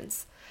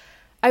happens.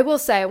 I will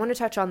say, I want to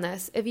touch on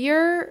this. If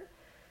you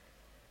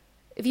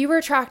were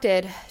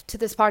attracted to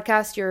this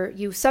podcast,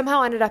 you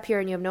somehow ended up here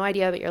and you have no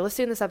idea, but you're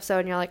listening to this episode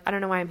and you're like, I don't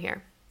know why I'm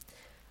here.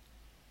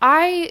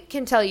 I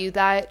can tell you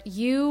that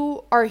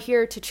you are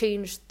here to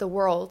change the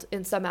world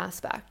in some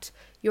aspect.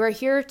 You are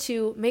here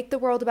to make the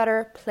world a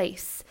better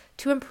place,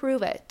 to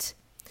improve it.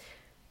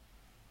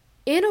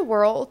 In a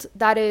world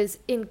that is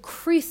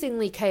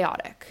increasingly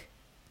chaotic,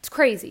 it's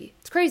crazy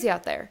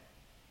out there.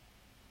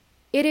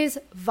 It is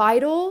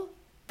vital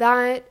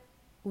that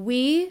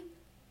we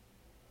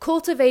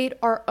cultivate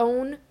our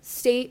own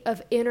state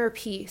of inner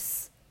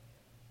peace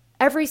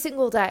every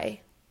single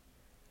day,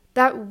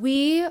 that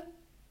we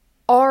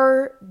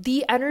are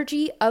the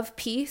energy of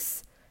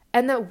peace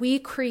and that we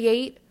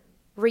create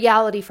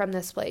reality from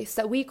this place,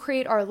 that we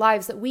create our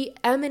lives, that we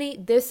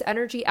emanate this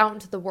energy out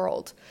into the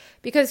world.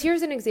 Because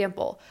here's an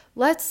example.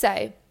 Let's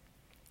say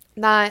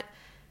that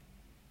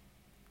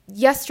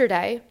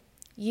yesterday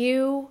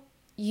you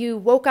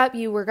woke up,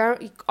 you were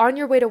on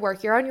your way to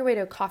work, you're on your way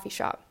to a coffee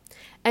shop,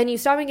 and you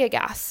stop and get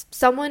gas.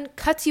 Someone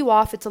cuts you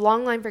off. It's a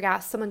long line for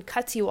gas. Someone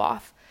cuts you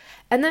off.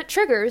 And that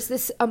triggers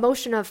this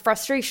emotion of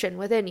frustration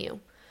within you.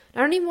 I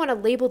don't even want to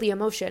label the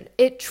emotion.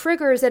 It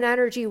triggers an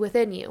energy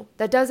within you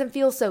that doesn't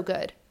feel so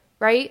good,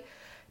 right?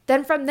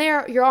 Then from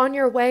there, you're on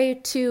your way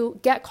to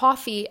get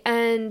coffee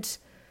and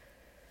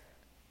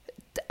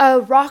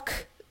a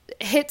rock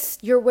hits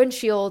your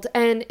windshield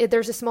and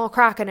there's a small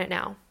crack in it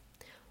now.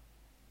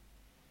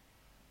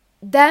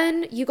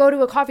 Then you go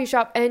to a coffee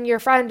shop and your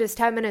friend is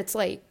 10 minutes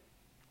late.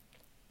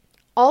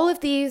 All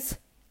of these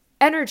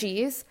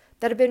energies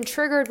that have been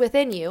triggered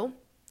within you,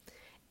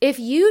 if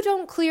you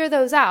don't clear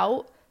those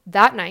out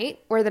that night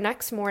or the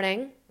next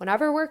morning,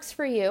 whenever works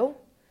for you,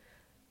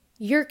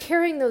 you're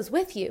carrying those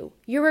with you.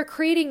 You are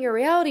creating your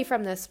reality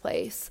from this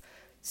place.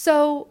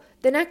 So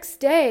the next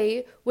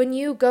day when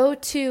you go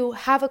to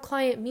have a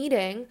client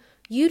meeting,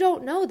 you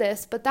don't know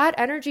this, but that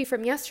energy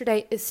from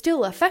yesterday is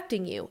still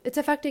affecting you. It's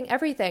affecting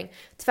everything.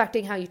 It's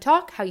affecting how you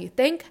talk, how you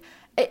think.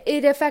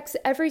 It affects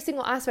every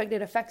single aspect.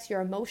 It affects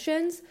your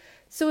emotions.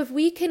 So if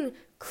we can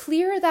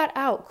clear that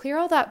out, clear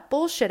all that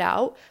bullshit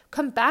out,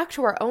 come back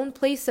to our own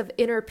place of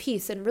inner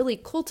peace and really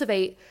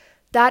cultivate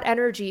that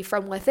energy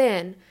from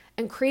within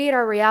and create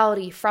our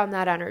reality from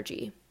that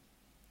energy.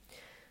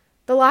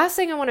 The last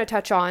thing I want to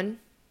touch on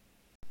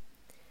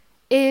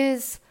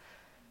is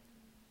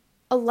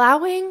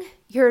allowing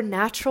your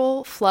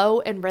natural flow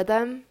and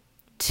rhythm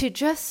to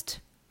just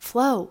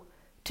flow,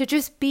 to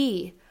just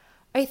be.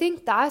 I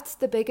think that's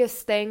the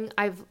biggest thing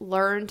I've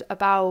learned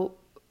about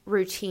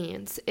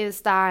routines,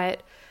 is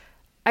that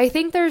I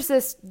think there's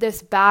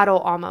this battle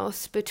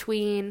almost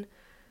between,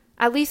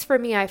 at least for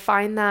me, I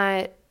find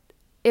that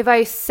if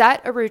I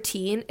set a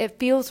routine, it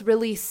feels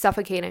really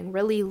suffocating,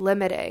 really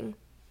limiting.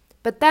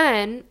 But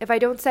then if I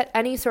don't set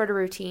any sort of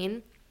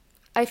routine,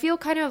 I feel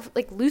kind of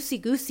like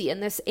loosey-goosey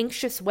in this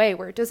anxious way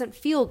where it doesn't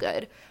feel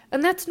good.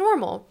 And that's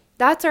normal.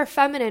 That's our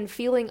feminine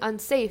feeling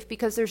unsafe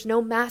because there's no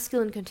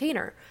masculine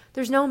container.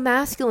 There's no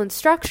masculine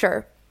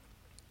structure.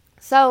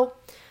 So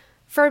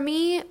for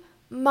me,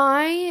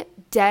 my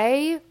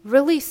day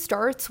really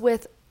starts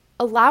with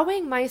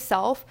allowing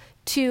myself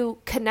to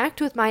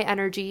connect with my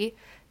energy,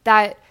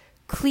 that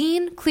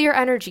clean, clear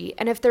energy.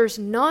 And if there's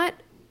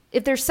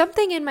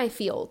something in my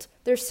field,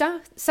 there's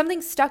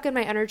something stuck in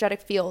my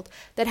energetic field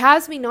that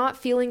has me not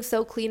feeling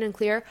so clean and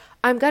clear,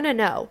 I'm going to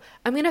know.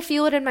 I'm going to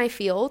feel it in my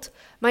field.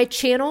 My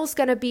channel's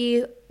going to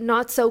be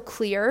not so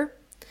clear.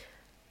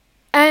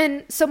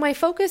 And so my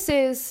focus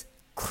is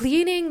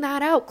cleaning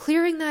that out,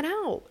 clearing that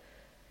out,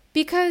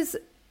 because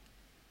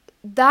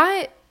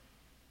that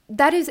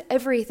is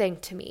everything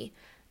to me.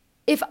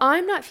 If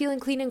I'm not feeling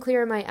clean and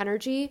clear in my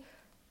energy,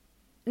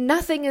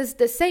 nothing is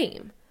the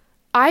same.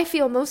 I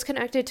feel most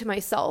connected to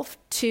myself,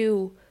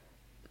 to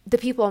the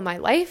people in my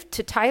life,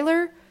 to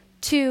Tyler,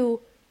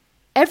 to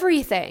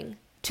everything,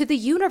 to the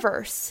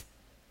universe,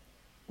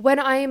 when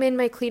I am in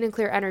my clean and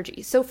clear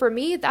energy. So for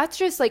me, that's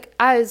just like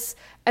as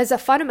a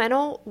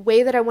fundamental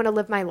way that I want to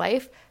live my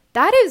life,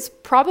 that is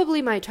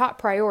probably my top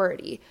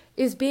priority,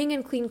 is being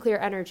in clean, clear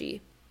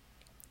energy.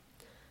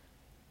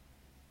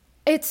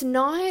 It's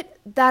not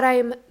that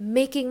I'm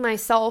making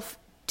myself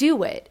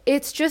do it.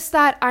 It's just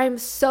that I'm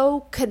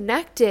so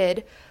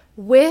connected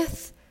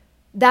with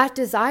that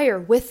desire,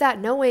 with that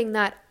knowing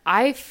that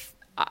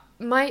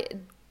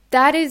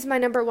that is my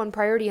number one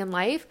priority in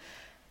life,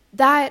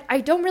 that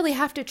I don't really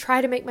have to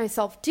try to make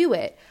myself do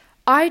it.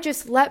 I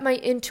just let my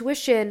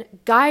intuition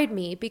guide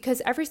me,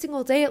 because every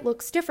single day it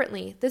looks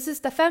differently. This is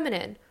the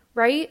feminine,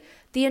 right?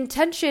 The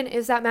intention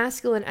is that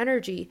masculine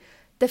energy.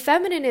 The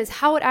feminine is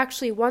how it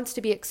actually wants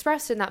to be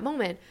expressed in that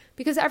moment,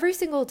 because every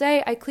single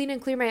day I clean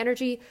and clear my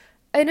energy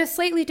in a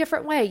slightly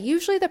different way.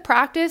 Usually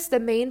the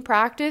main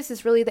practice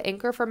is really the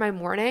anchor for my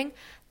morning.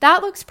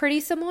 That looks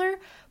pretty similar,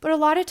 but a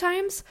lot of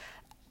times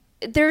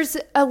there's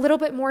a little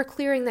bit more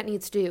clearing that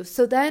needs to do.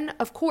 So then,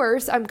 of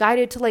course, I'm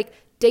guided to like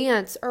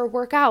dance or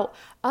work out.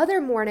 Other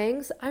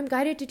mornings, I'm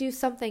guided to do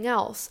something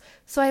else.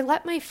 So I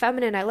let my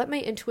feminine, I let my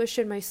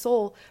intuition, my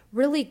soul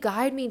really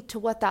guide me to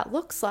what that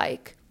looks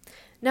like.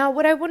 Now,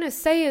 what I want to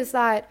say is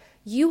that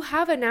you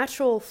have a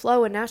natural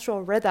flow, a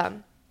natural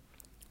rhythm.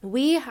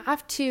 We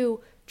have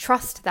to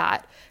trust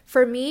that.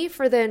 For me,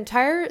 for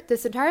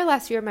this entire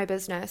last year of my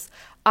business,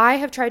 I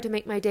have tried to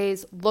make my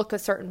days look a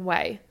certain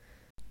way.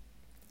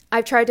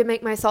 I've tried to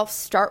make myself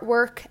start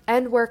work,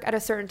 end work at a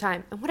certain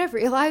time. And what I've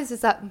realized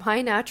is that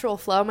my natural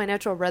flow, my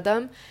natural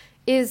rhythm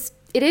is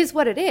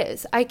what it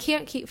is. I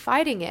can't keep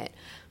fighting it.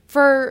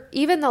 For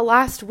even the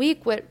last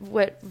week,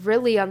 what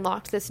really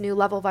unlocked this new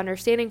level of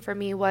understanding for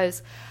me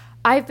was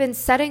I've been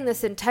setting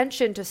this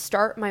intention to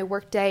start my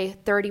workday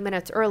 30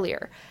 minutes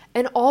earlier.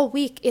 And all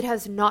week it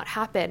has not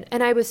happened.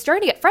 And I was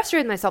starting to get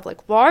frustrated with myself,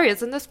 like, why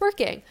isn't this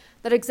working?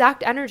 That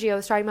exact energy I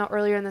was talking about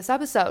earlier in this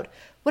episode.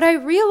 What I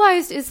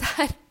realized is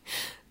that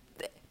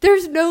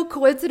there's no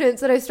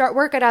coincidence that I start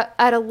work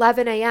at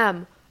 11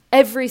 a.m.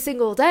 every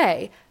single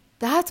day.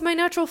 That's my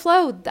natural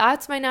flow.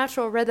 That's my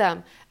natural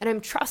rhythm. And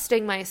I'm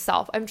trusting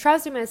myself. I'm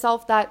trusting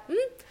myself that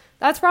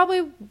that's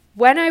probably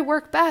when I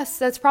work best.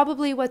 That's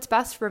probably what's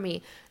best for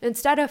me.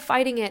 Instead of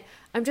fighting it,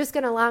 I'm just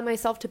going to allow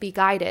myself to be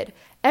guided.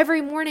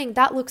 Every morning,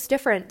 that looks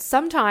different.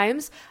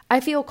 Sometimes I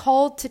feel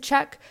called to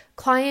check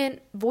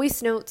client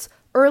voice notes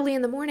early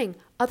in the morning.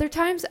 Other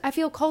times, I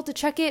feel called to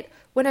check it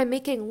when I'm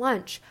making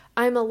lunch.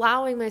 I'm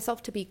allowing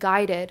myself to be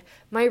guided.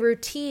 My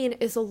routine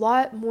is a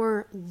lot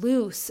more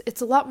loose.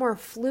 It's a lot more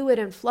fluid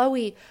and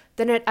flowy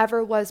than it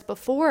ever was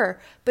before.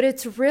 But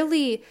it's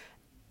really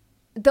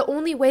the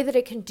only way that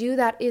I can do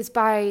that is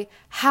by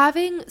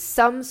having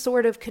some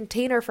sort of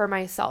container for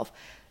myself,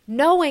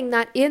 knowing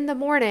that in the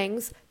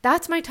mornings,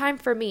 that's my time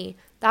for me.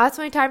 That's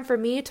my time for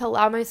me to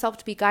allow myself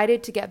to be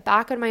guided, to get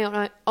back on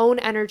my own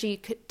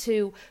energy,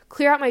 to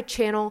clear out my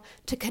channel,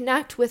 to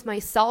connect with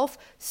myself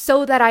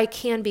so that I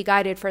can be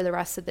guided for the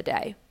rest of the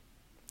day.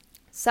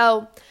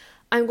 So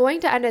I'm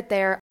going to end it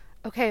there.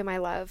 Okay, my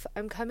love,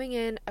 I'm coming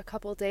in a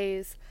couple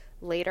days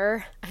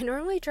later. I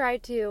normally try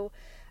to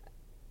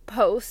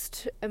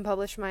post and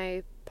publish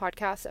my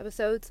podcast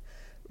episodes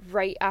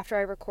right after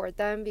I record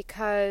them,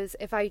 because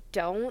if I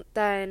don't,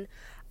 then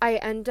I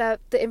end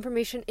up, the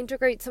information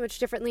integrates so much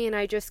differently, and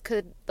I just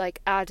could like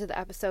add to the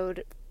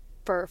episode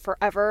for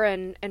forever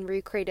and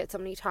recreate it so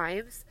many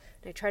times.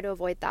 And I try to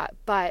avoid that.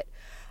 But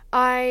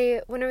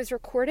when I was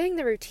recording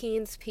the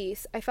routines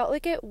piece, I felt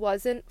like it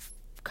wasn't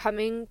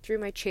coming through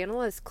my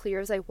channel as clear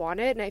as I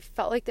wanted. And I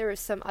felt like there was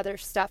some other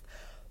stuff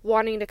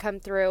wanting to come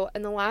through.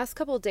 And the last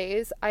couple of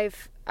days, I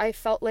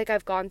felt like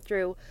I've gone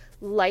through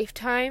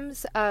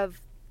lifetimes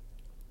of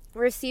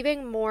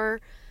receiving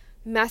more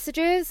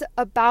messages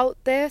about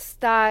this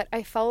that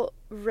I felt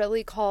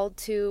really called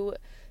to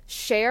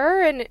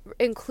share and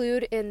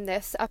include in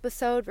this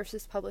episode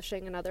versus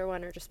publishing another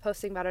one or just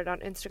posting about it on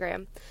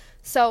Instagram.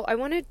 So I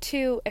wanted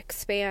to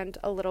expand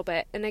a little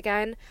bit. And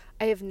again,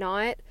 I have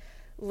not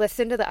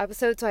listened to the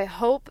episode, so I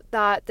hope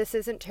that this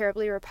isn't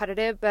terribly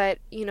repetitive, but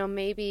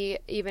maybe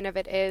even if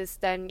it is,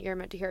 then you're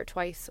meant to hear it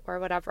twice or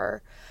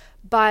whatever.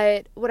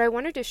 But what I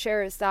wanted to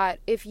share is that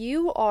if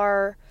you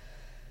are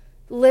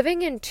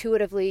living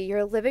intuitively,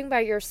 you're living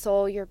by your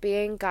soul, you're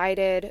being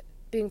guided,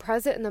 being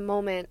present in the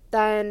moment,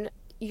 then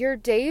your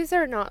days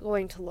are not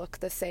going to look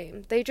the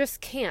same. They just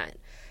can't.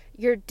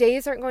 Your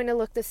days aren't going to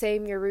look the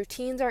same. Your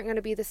routines aren't going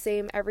to be the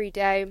same every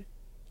day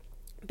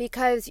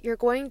because you're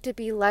going to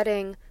be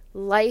letting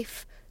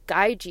life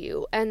guide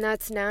you, and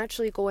that's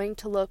naturally going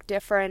to look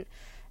different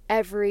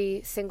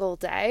every single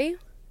day.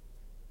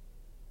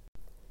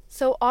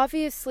 So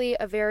obviously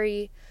a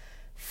very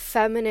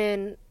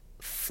feminine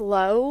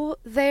flow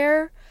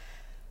there,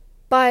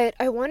 but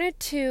I wanted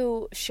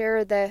to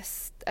share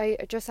this. I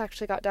just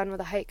actually got done with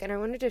a hike, and I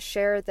wanted to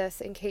share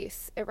this in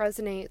case it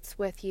resonates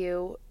with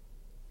you.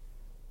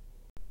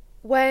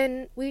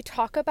 When we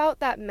talk about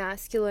that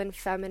masculine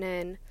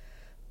feminine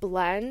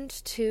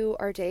blend to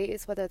our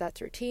days, whether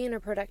that's routine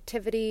or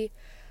productivity,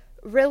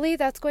 really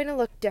that's going to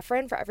look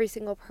different for every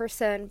single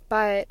person.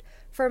 But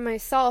for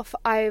myself,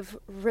 I've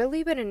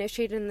really been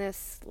initiating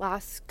this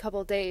last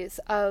couple days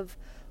of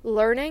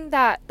learning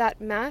that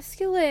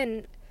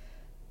masculine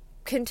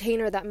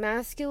container, that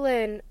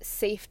masculine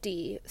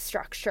safety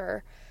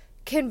structure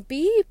can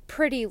be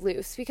pretty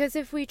loose, because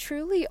if we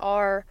truly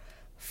are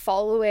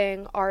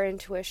following our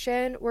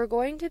intuition, we're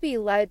going to be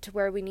led to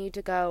where we need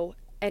to go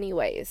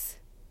anyways.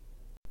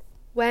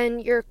 When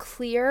you're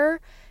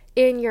clear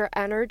in your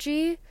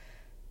energy,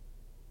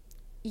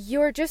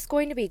 you're just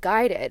going to be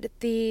guided.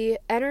 The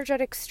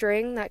energetic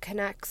string that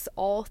connects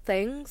all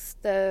things,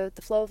 the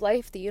flow of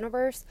life, the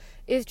universe,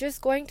 is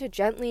just going to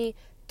gently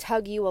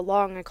tug you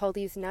along. I call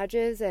these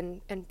nudges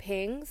and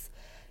pings.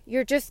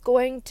 You're just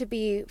going to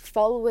be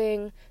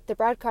following the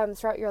breadcrumbs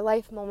throughout your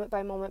life, moment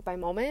by moment by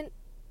moment.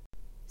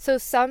 So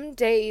some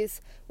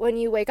days when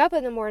you wake up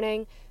in the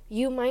morning,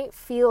 you might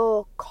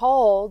feel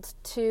called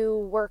to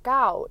work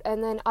out,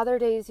 and then other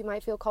days you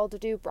might feel called to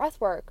do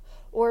breath work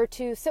or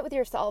to sit with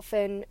yourself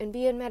and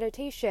be in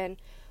meditation,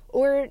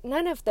 or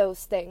none of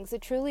those things.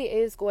 It truly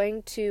is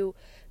going to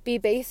be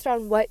based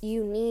on what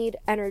you need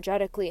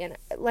energetically. And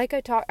like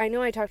I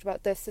know I talked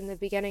about this in the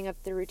beginning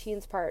of the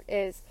routines part,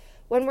 is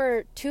when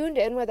we're tuned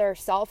in with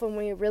ourselves and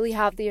we really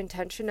have the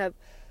intention of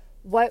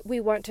what we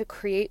want to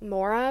create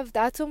more of,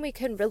 that's when we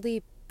can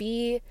really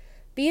be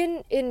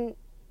in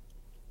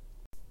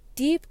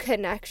deep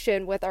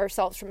connection with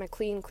ourselves from a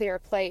clean, clear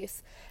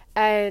place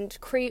and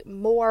create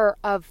more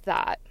of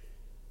that.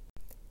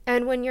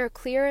 And when you're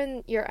clear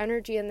in your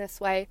energy in this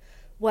way,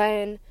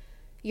 when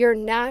you're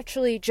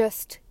naturally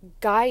just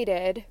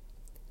guided,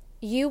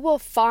 you will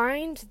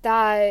find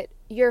that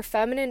your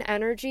feminine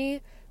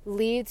energy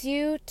leads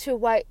you to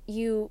what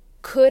you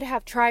could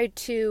have tried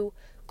to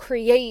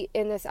create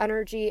in this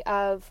energy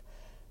of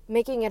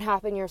making it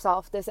happen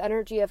yourself, this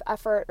energy of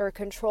effort or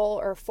control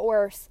or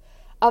force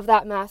of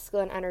that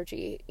masculine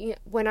energy.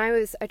 When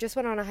I just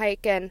went on a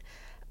hike, and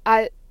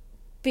at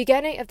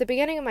the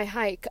beginning of my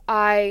hike,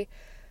 I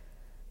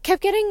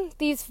kept getting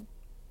these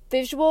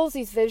visuals,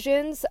 these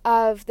visions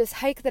of this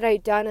hike that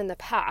I'd done in the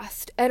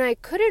past, and I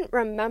couldn't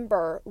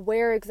remember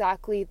where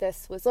exactly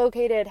this was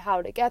located,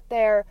 how to get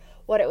there,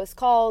 what it was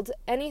called,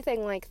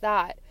 anything like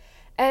that.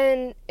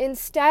 And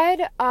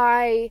instead,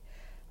 I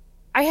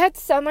had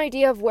some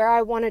idea of where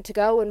I wanted to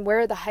go and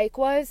where the hike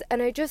was,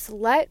 and I just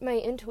let my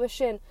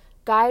intuition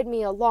guide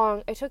me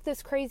along. I took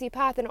this crazy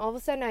path, and all of a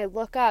sudden I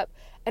look up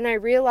and I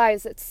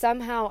realized that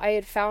somehow I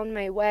had found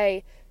my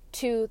way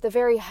to the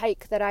very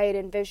hike that I had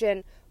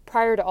envisioned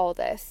prior to all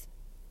this.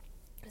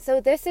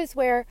 So this is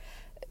where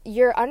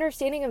your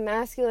understanding of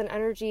masculine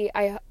energy,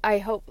 I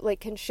hope,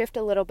 can shift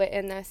a little bit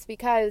in this,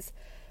 because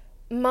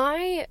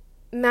my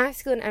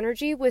masculine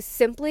energy was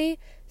simply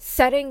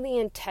setting the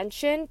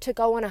intention to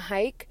go on a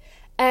hike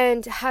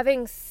and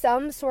having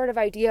some sort of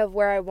idea of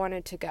where I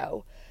wanted to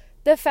go.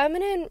 The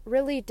feminine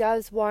really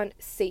does want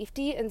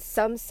safety and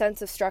some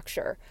sense of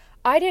structure.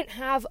 I didn't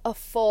have a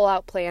full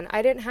out plan.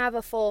 I didn't have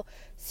a full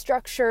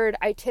structured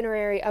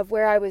itinerary of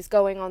where I was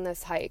going on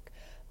this hike.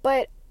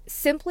 But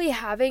simply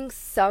having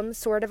some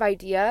sort of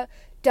idea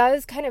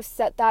does kind of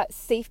set that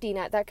safety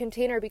net, that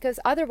container, because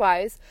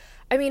otherwise,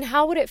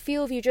 how would it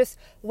feel if you just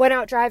went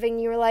out driving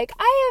and you were like,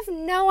 I have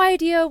no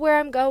idea where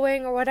I'm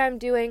going or what I'm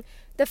doing?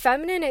 the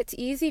feminine, it's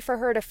easy for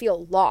her to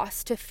feel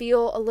lost, to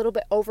feel a little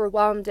bit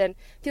overwhelmed and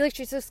feel like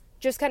she's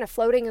just kind of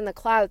floating in the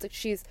clouds. Like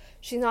she's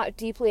not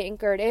deeply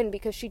anchored in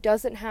because she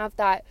doesn't have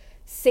that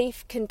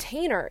safe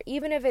container,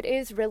 even if it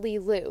is really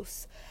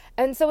loose.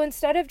 And so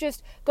instead of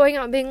just going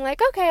out and being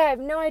like, okay, I have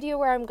no idea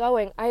where I'm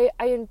going, I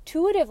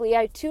intuitively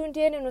tuned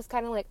in and was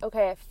kind of like,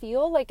 okay, I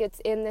feel like it's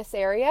in this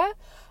area.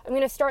 I'm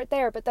going to start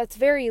there, but that's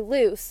very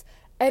loose.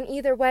 And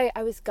either way,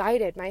 I was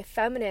guided. My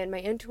feminine, my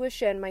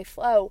intuition, my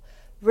flow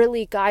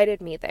really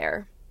guided me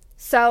there.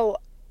 So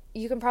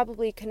you can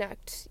probably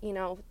connect,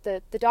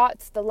 the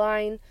dots, the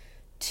line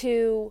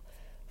to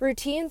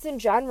routines in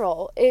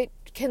general. It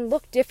can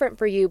look different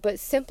for you, but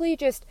simply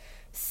just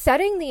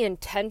setting the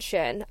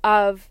intention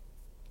of,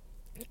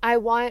 I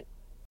want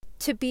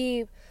to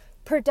be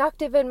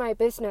productive in my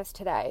business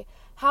today.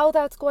 How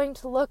that's going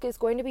to look is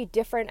going to be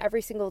different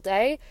every single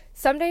day.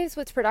 Some days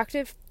what's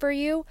productive for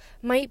you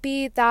might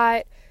be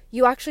that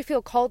you actually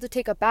feel called to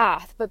take a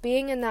bath, but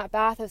being in that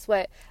bath is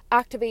what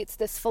activates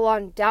this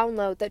full-on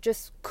download that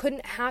just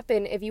couldn't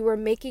happen if you were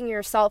making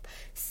yourself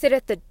sit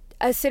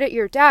at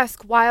your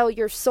desk while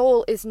your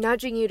soul is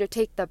nudging you to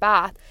take the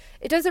bath.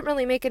 It doesn't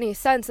really make any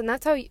sense, and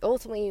that's how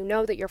ultimately you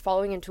know that you're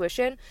following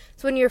intuition.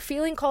 So when you're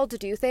feeling called to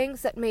do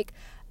things that make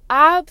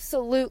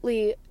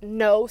absolutely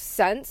no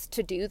sense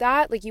to do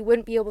that, like you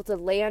wouldn't be able to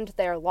land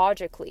there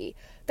logically,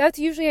 that's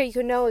usually how you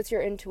can know it's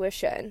your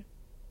intuition.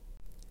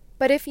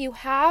 But if you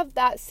have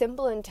that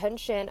simple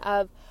intention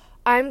of,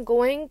 I'm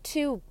going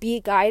to be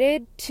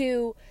guided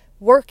to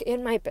work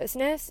in my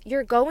business,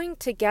 you're going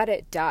to get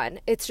it done.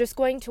 It's just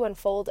going to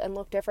unfold and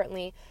look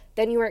differently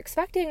than you were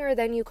expecting or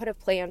than you could have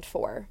planned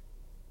for.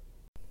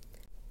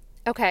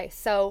 Okay,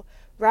 so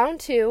round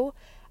 2,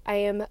 I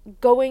am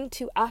going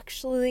to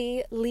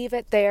actually leave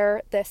it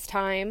there this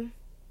time.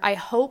 I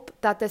hope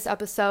that this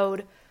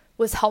episode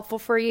was helpful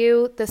for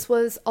you. This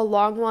was a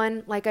long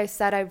one. Like I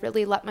said, I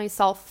really let my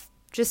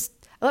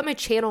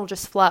channel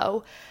just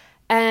flow.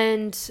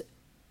 And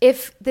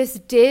if this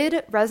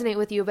did resonate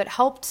with you, if it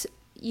helped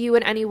you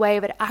in any way,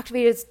 if it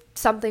activated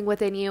something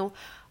within you,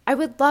 I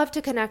would love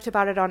to connect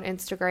about it on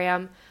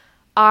Instagram.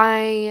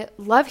 I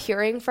love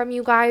hearing from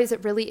you guys.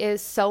 It really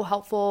is so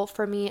helpful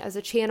for me as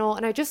a channel.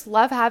 And I just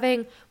love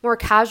having more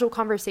casual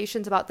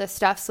conversations about this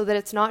stuff so that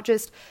it's not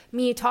just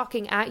me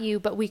talking at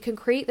you, but we can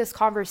create this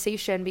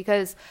conversation,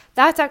 because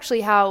that's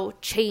actually how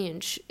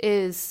change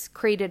is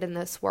created in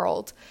this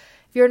world.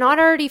 If you're not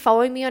already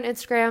following me on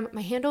Instagram,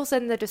 my handle's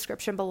in the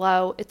description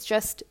below. It's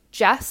just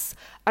Jess_Stansel.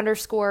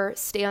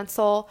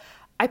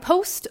 I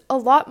post a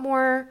lot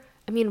more,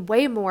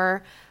 way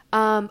more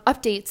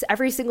updates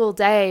every single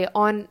day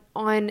on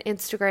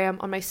Instagram,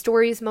 on my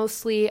stories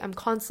mostly. I'm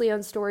constantly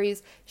on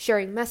stories,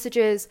 sharing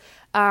messages,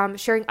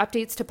 sharing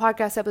updates to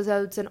podcast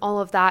episodes and all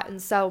of that.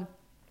 And so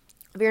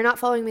if you're not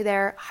following me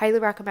there, highly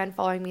recommend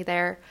following me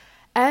there.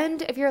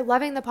 And if you're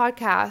loving the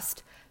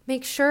podcast,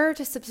 make sure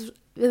to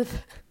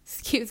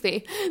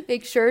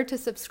make sure to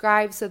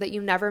subscribe so that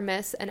you never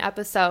miss an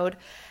episode.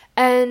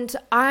 And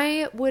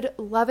I would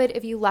love it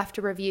if you left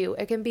a review.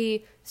 It can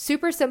be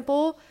super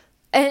simple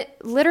and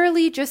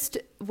literally just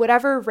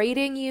whatever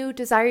rating you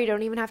desire. You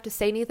don't even have to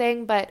say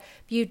anything, but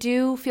if you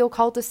do feel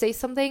called to say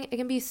something, it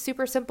can be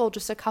super simple,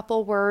 just a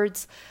couple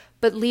words.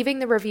 But leaving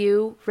the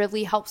review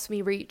really helps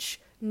me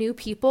reach new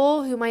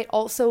people who might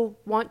also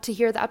want to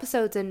hear the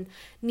episodes and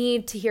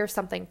need to hear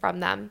something from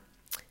them.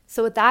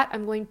 So with that,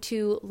 I'm going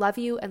to love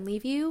you and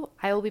leave you.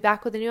 I will be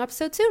back with a new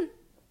episode soon.